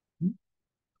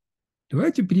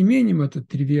 Давайте применим этот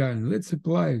тривиальный. Let's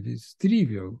apply this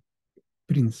trivial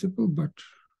principle, but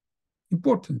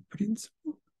important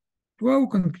principle to our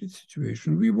concrete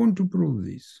situation. We want to prove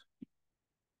this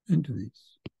and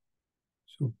this.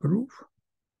 So proof.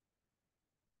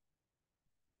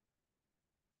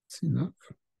 It's enough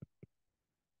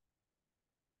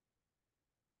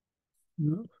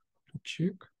to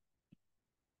check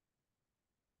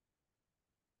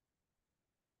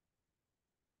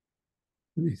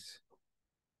this.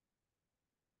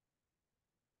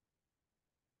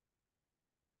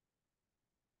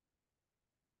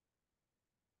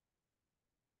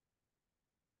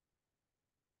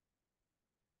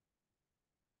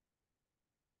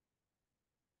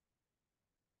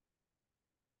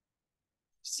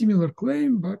 Similar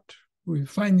claim, but with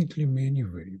finitely many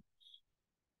variables.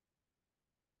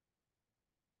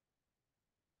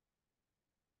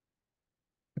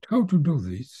 But how to do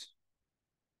this?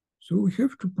 So we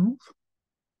have to prove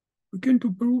We can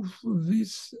to prove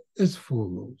this as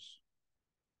follows.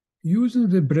 Using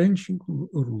the branching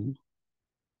rule.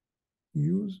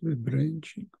 Use the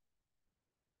branching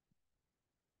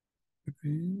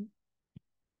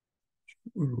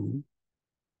rule.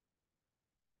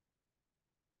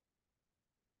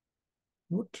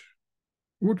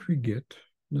 What we get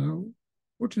now?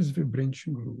 What is the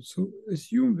branching rule? So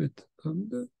assume that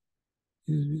lambda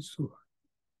is this one.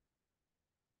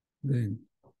 Then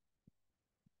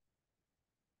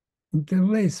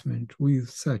interlacement with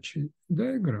such a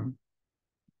diagram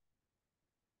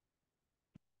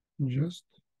just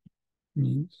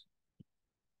means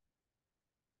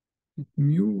that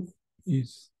mu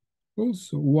is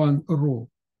also one row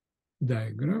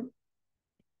diagram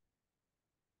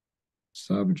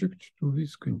subject to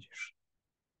this condition.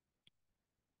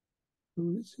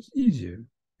 So this is easier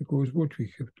because what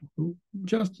we have to do,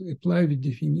 just apply the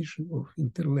definition of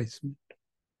interlacement.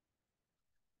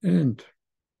 And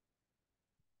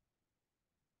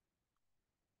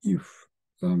if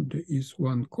lambda is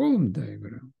one column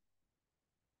diagram,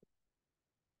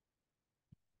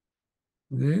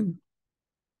 then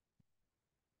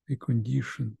the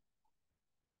condition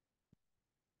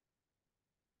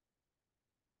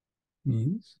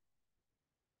means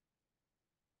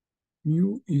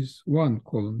mu is one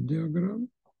column diagram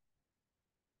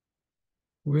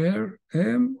where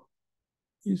m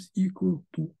is equal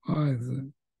to either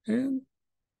n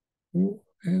or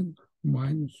n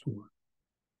minus 1.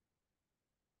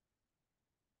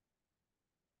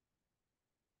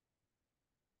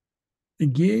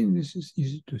 Again, this is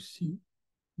easy to see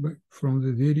but from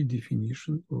the very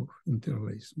definition of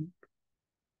interlacement.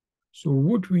 So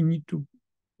what we need to,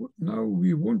 now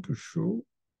we want to show,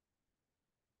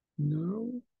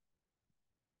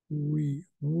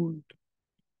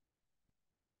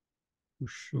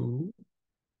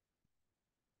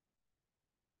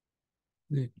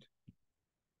 that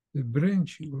the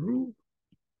branching rule,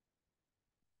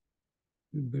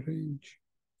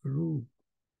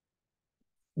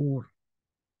 for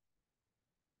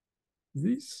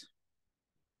this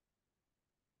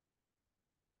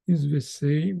is the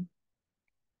same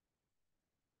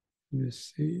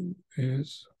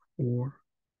as for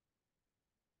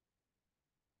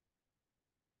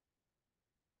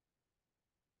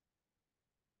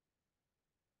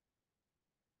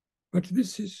but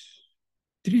this is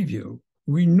trivial.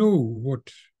 We know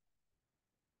what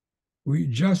we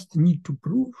just need to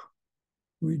prove.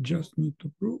 We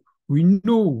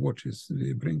know what is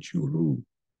the branching rule.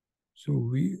 So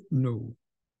we know.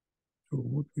 So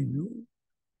what we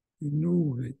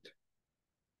know that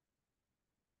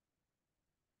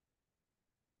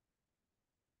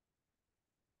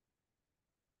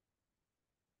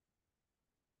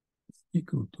it's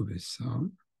equal to the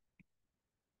sum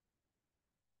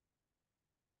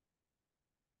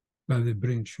by the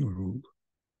branching rule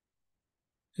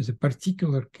is a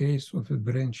particular case of a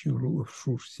branching rule of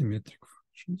Schur's symmetric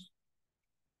functions.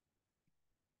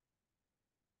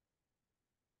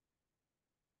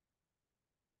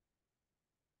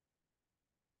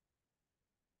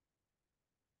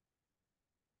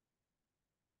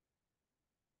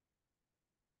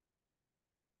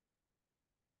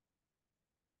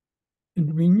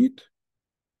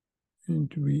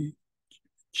 And we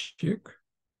check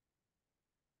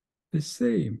the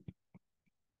same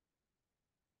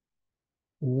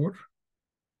for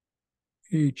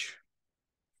H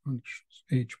functions,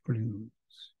 H polynomials.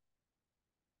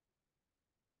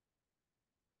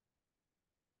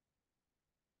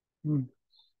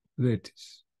 That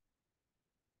is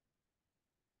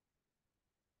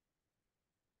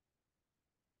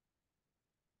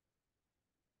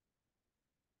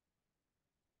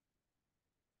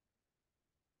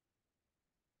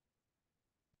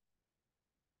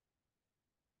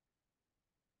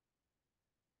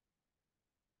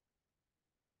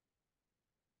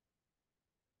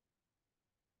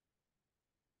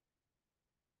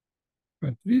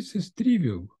but this is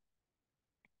trivial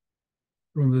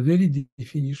from the very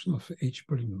definition of H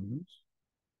polynomials,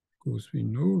 because we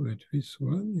know that this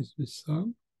one is the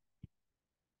sum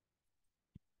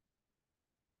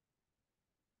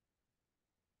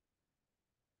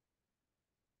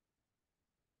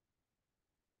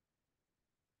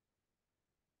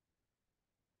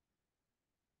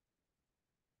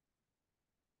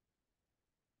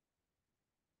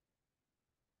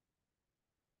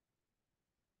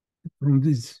from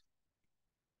this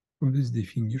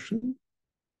definition.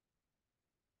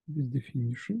 This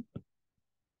definition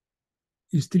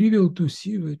is trivial to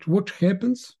see that what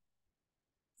happens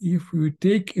if we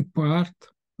take apart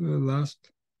the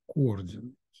last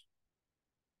coordinate.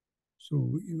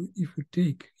 So if we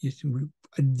take, если мы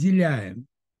отделяем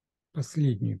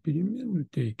последнюю переменную,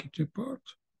 take it apart,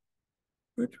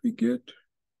 what we get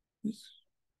is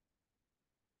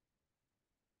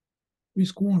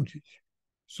quantity.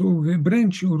 So the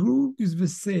branching rule is the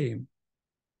same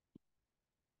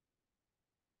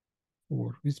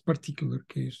for this particular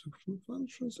case of full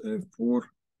functions as for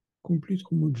complete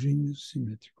homogeneous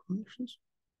symmetric functions.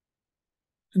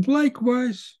 And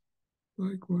likewise,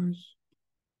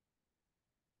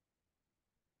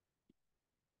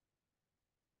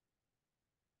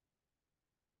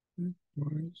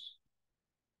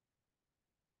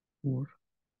 for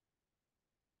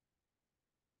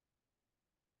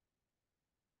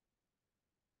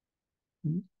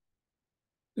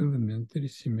elementary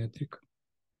symmetric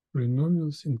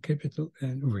polynomials in capital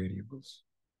N variables.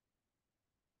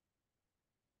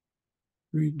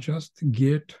 We just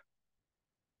get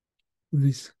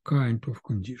this kind of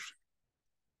condition,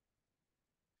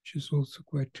 which is also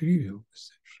quite trivial,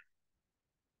 essentially.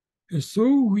 And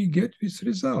so we get this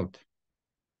result,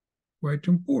 quite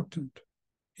important,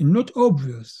 and not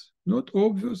obvious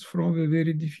from the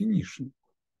very definition.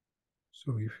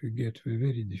 So if you get the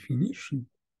very definition,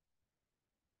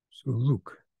 so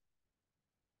look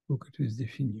at this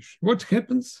definition. What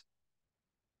happens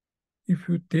if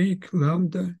you take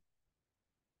lambda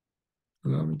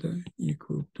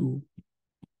equal to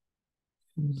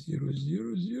 0,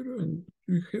 0, 0, and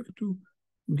we have to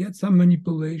get some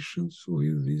manipulations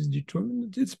with this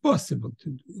determinant? It's possible to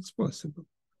do, it's possible.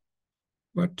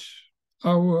 But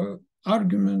our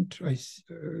argument,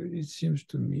 it seems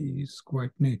to me, is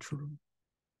quite natural.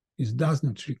 It does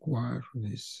not require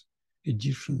this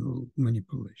additional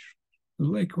manipulation.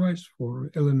 Likewise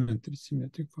for elementary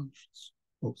symmetric functions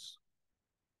also.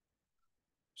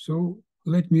 So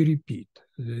let me repeat.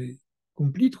 The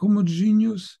complete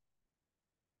homogeneous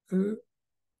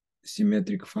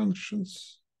symmetric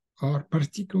functions are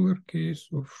particular case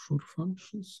of Schur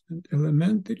functions, and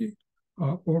elementary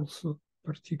are also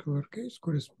particular case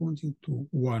corresponding to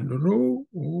one row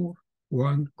or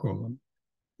one column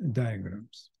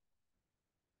diagrams.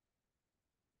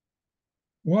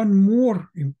 One more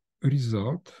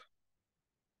result,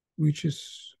 which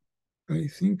is, I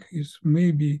think, is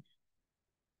maybe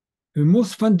the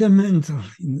most fundamental,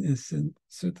 in a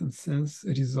certain sense,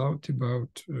 result about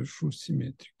Schur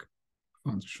symmetric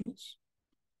functions,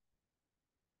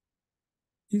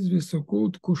 is the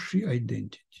so-called Cauchy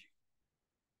identity.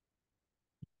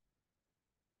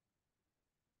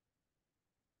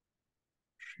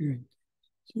 Cauchy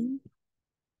identity.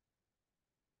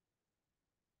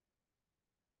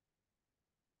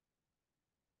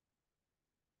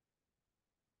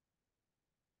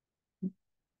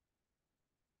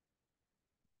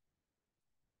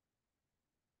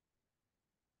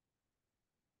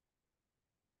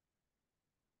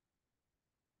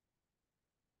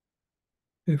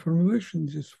 The formulation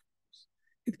is,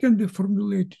 it can be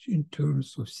formulated in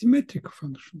terms of symmetric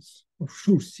functions, of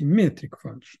Schur symmetric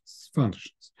functions.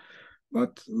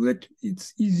 But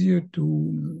it's easier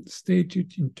to state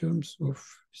it in terms of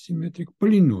symmetric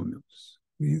polynomials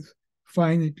with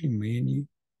finitely many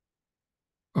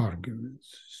arguments.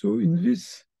 So in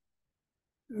this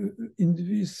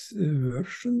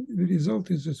version, the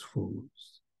result is as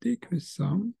follows. Take the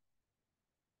sum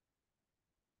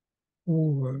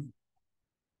over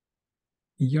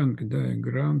Young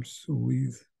diagrams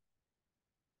with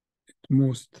at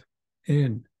most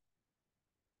n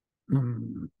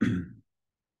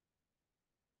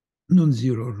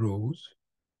non-zero rows,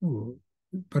 or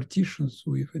partitions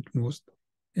with at most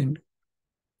n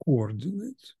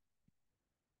coordinates.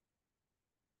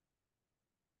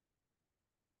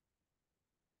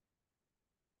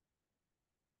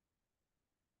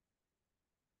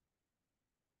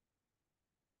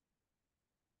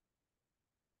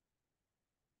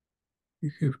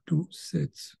 We have two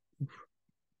sets of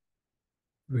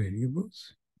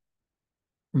variables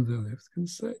on the left-hand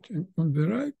side, and on the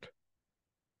right,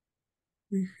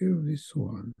 we have this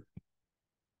one.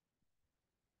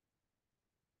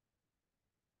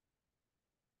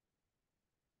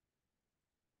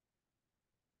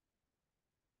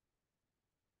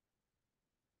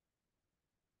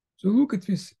 So look at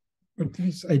this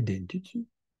identity.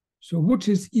 So what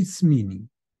is its meaning?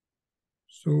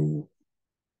 So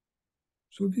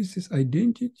this is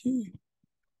identity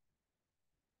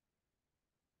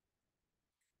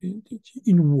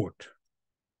in what?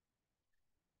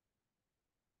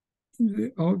 In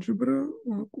the algebra,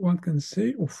 one can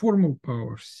say, of formal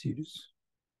power series.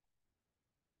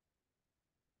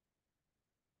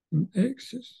 In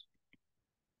x's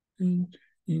and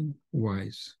in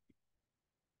y's.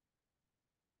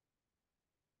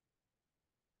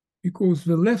 because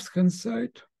the left-hand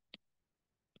side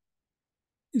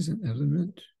is an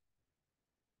element,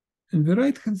 and the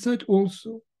right-hand side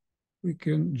also, we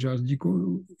can just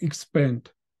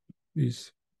expand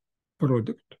this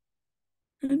product,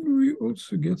 and we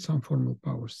also get some formal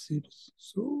power series.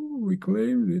 So we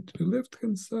claim that the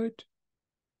left-hand side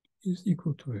is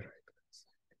equal to the right-hand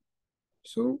side.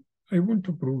 So I want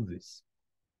to prove this.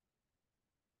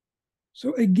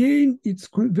 So again, it's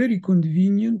very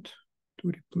convenient to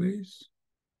replace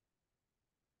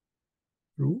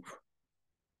proof.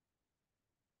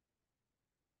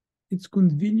 It's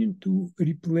convenient to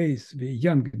replace the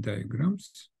Young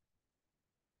diagrams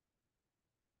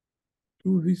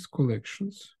to these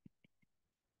collections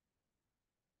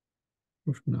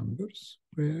of numbers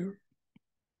where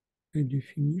a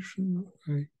definition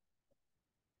I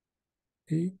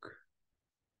take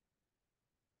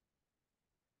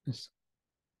as.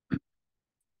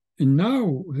 And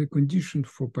now the condition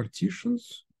for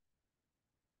partitions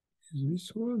is this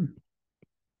one.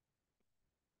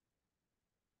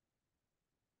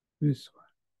 This one.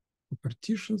 For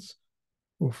partitions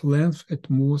of length at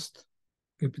most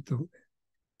capital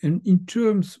N. And in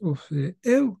terms of the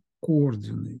L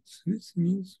coordinates, this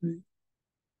means the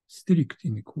strict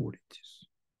inequalities.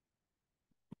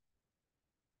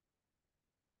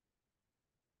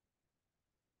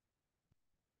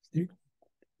 Strict.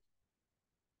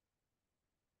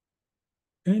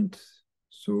 And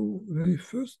so the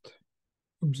first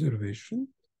observation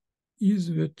is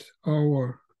that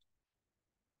our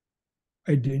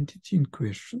identity in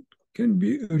question can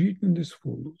be written as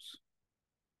follows.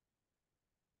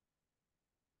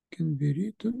 Can be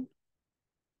written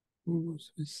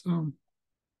follows the sum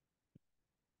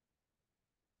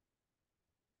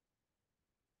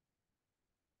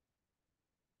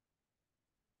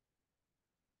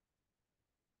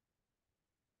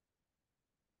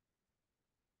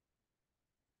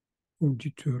of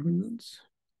determinants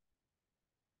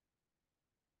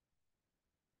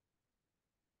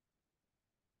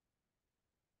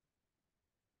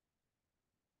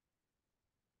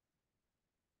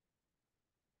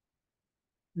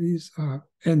these are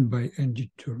n by n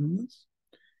determinants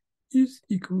is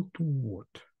equal to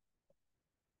what?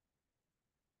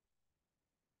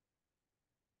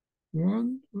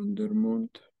 1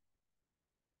 Vandermonde,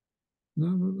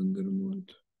 another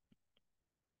Vandermonde,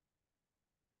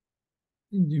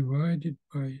 and divided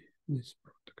by this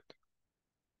product.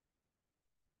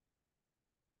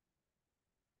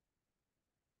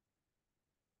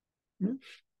 Yeah.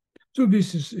 So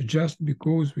this is just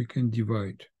because we can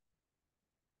divide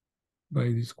by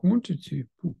this quantity,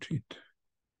 put it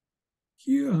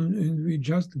here, and we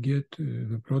just get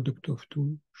the product of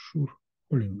two Schur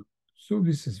polynomials. So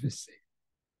this is the same.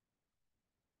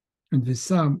 And the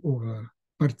sum of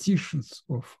partitions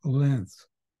of length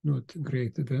not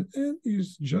greater than n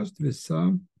is just the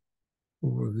sum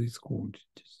over these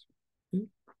quantities. Okay.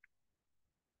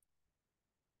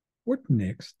 What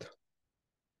next?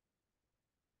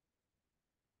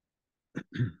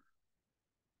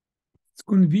 It's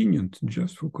convenient,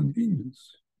 just for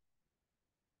convenience.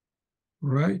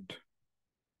 Write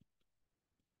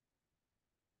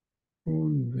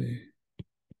on the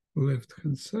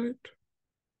left-hand side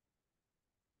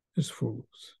as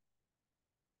follows.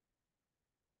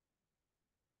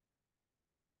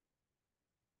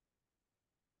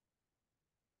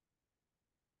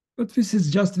 But this is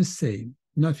just the same,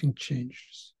 nothing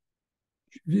changes.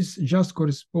 This just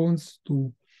corresponds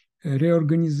to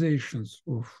reorganizations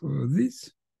of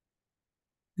this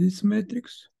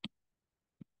matrix,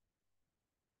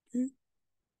 okay,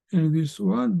 and this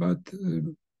one, but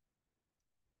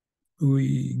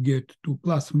we get to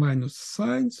plus-minus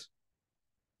signs.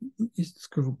 Если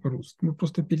скажу по-русски, мы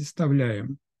просто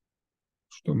переставляем,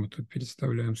 что мы тут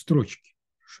переставляем? Строчки.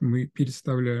 Мы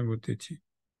переставляем вот эти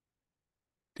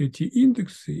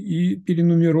индексы и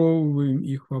перенумеровываем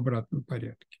их в обратном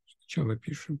порядке. Сначала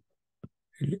пишем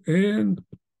Ln,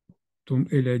 потом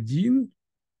L1,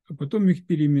 а потом их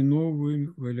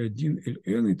переименовываем в L1,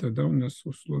 Ln, и тогда у нас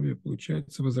условие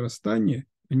получается возрастание,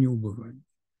 а не убывание.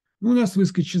 Ну, у нас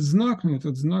выскочит знак, но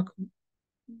этот знак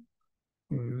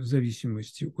в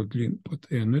зависимости от длины,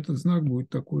 от n, этот знак будет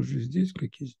такой же здесь,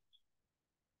 как и здесь.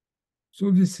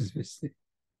 So this is the same.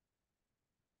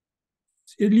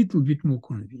 It's a little bit more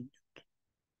convenient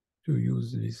to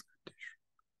use this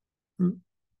notation.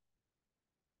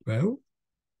 Well,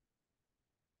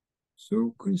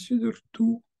 so consider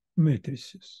two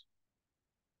matrices.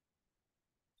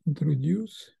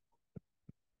 Introduce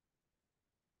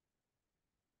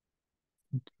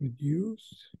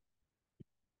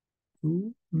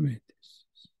two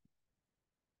matrices.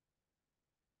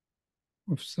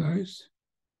 of size,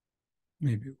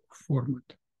 maybe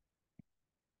format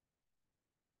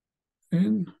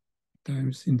n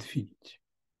times infinity.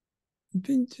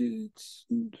 Infinity,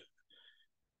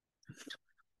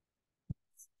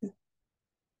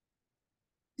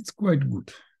 it's quite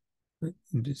good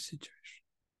in this situation,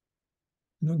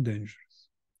 not dangerous.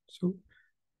 So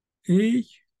A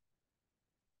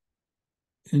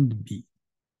and B.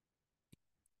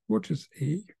 What is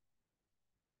A?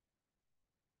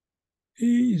 A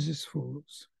is as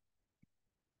follows.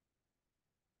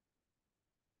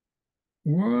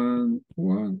 1,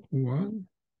 1, 1,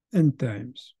 n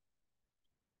times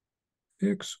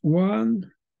x1,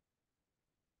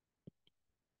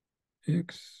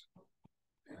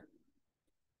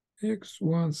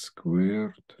 x1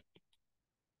 squared,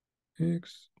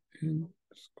 x n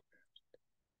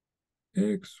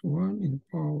squared, x1 in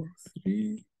power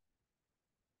 3,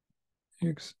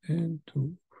 xn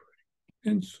 2,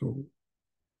 and so on.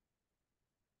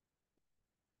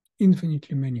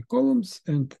 Infinitely many columns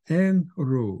and n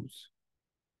rows.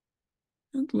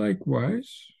 And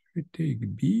likewise, we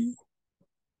take B,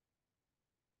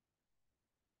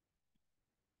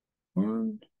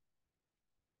 1,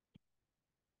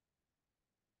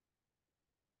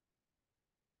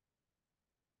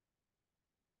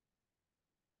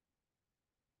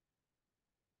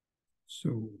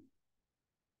 so,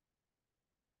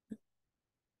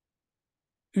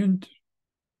 and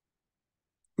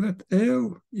let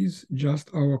L is just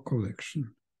our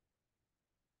collection.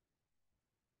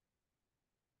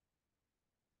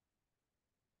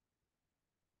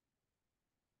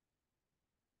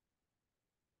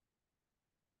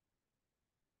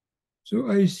 So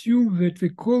I assume that the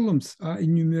columns are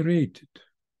enumerated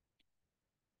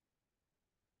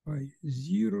by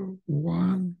 0,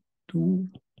 1, 2,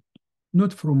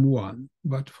 not from 1,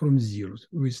 but from 0.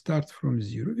 We start from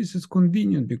 0. This is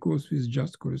convenient because this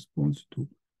just corresponds to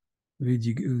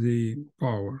the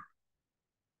power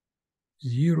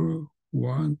 0,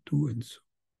 1, 2, and so on.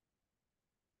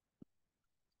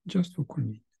 Just for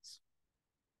convenience.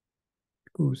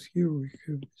 Because here we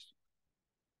have this.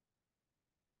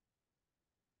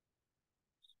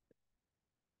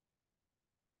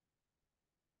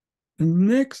 And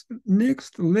next,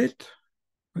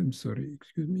 I'm sorry,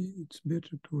 excuse me, it's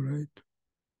better to write,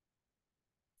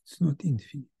 it's not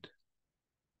infinite.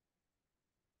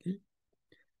 Okay.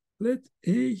 Let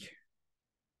A,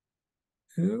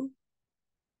 L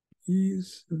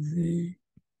is the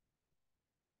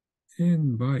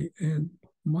n by n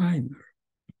minor.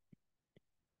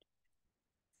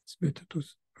 It's better to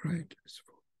write as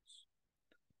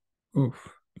follows.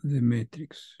 Of the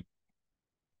matrix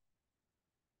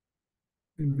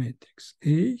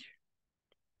A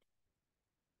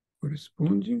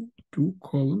corresponding to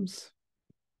columns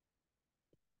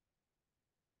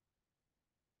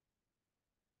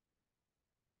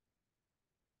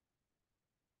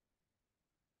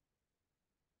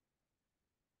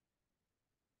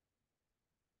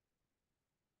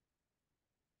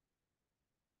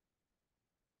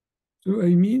So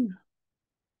I mean,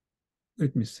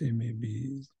 let me say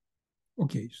maybe,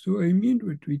 okay, so I mean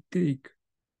that we take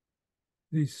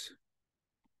this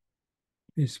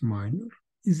minor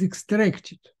is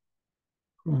extracted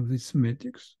from this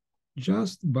matrix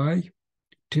just by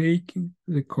taking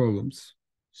the columns,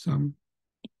 some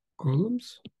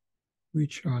columns,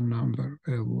 which are number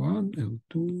L1,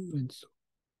 L2, and so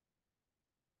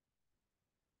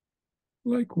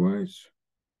on. Likewise,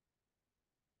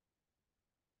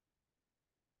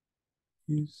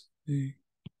 is the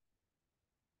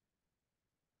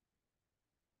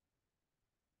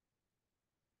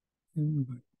n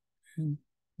by n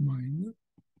minor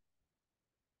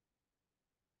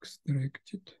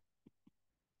extracted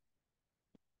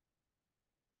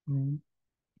from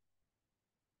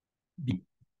B.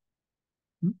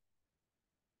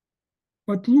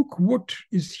 But look what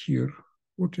is here.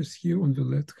 What is here on the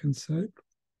left-hand side?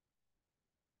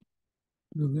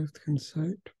 The left-hand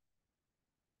side.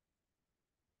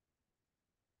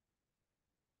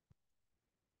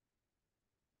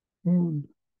 On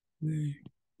the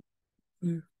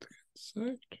left-hand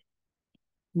side,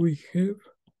 we have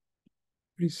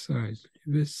precisely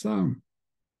the sum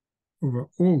over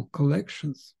all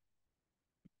collections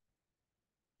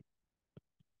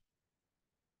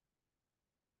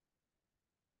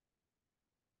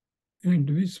and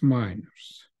these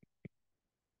minors.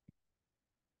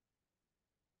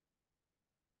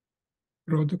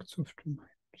 Products of two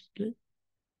minors, okay?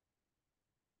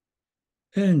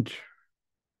 And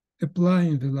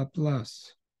applying the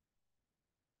Laplace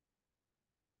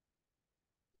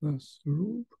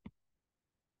rule,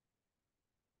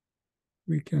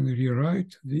 we can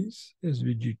rewrite this as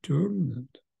the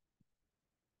determinant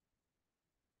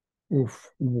of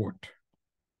what?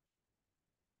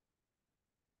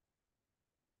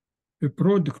 The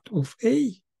product of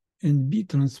A and B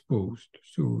transposed.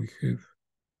 So we have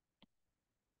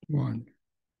one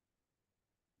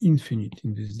infinite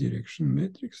in this direction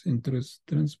matrix and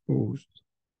transposed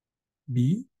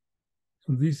B.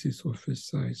 And this is of a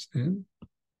size n.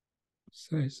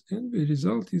 Size n. The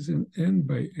result is an n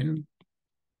by n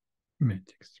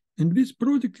matrix. And this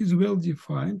product is well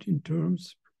defined in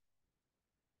terms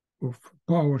of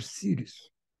power series.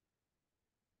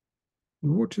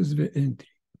 What is the entry?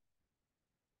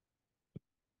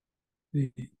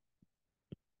 The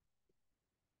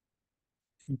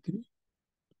entry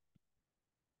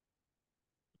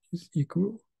is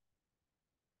equal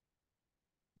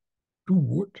to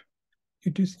what?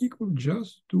 It is equal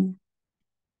just to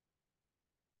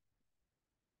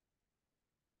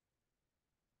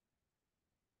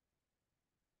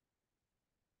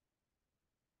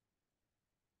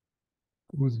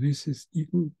because this is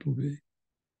equal to the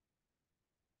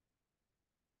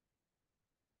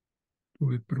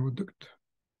product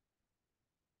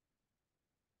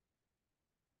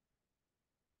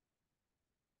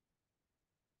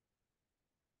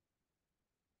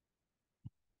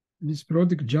this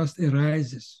product just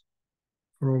arises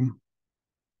from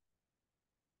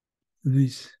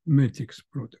this matrix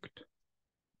product.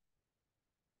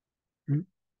 Okay.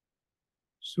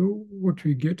 So what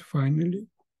we get finally,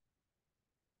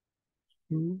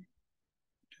 so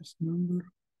just number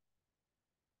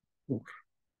 4.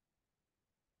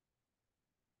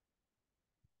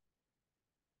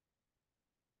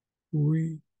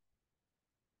 We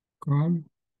come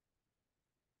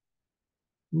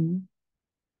to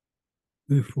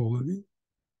the following.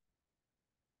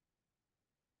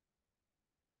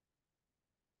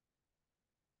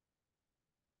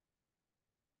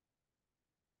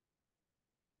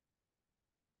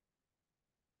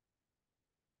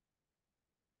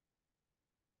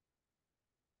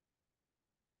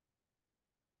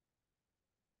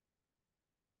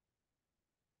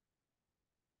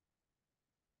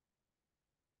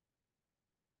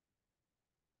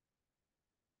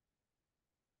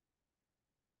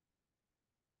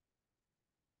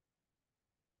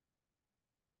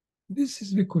 This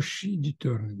is the Cauchy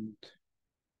determinant.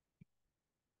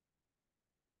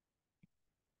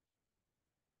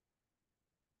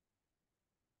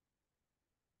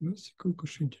 Classical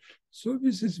Cauchy. So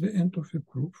this is the end of the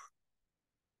proof.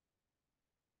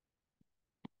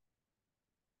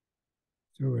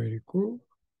 So I recall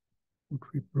what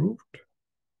we proved.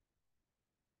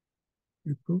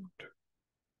 We proved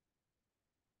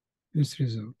this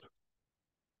result.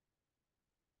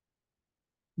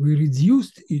 We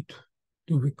reduced it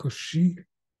to the Cauchy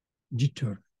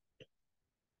determinant.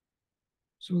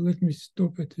 So let me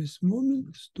stop at this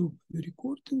moment, stop the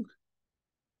recording.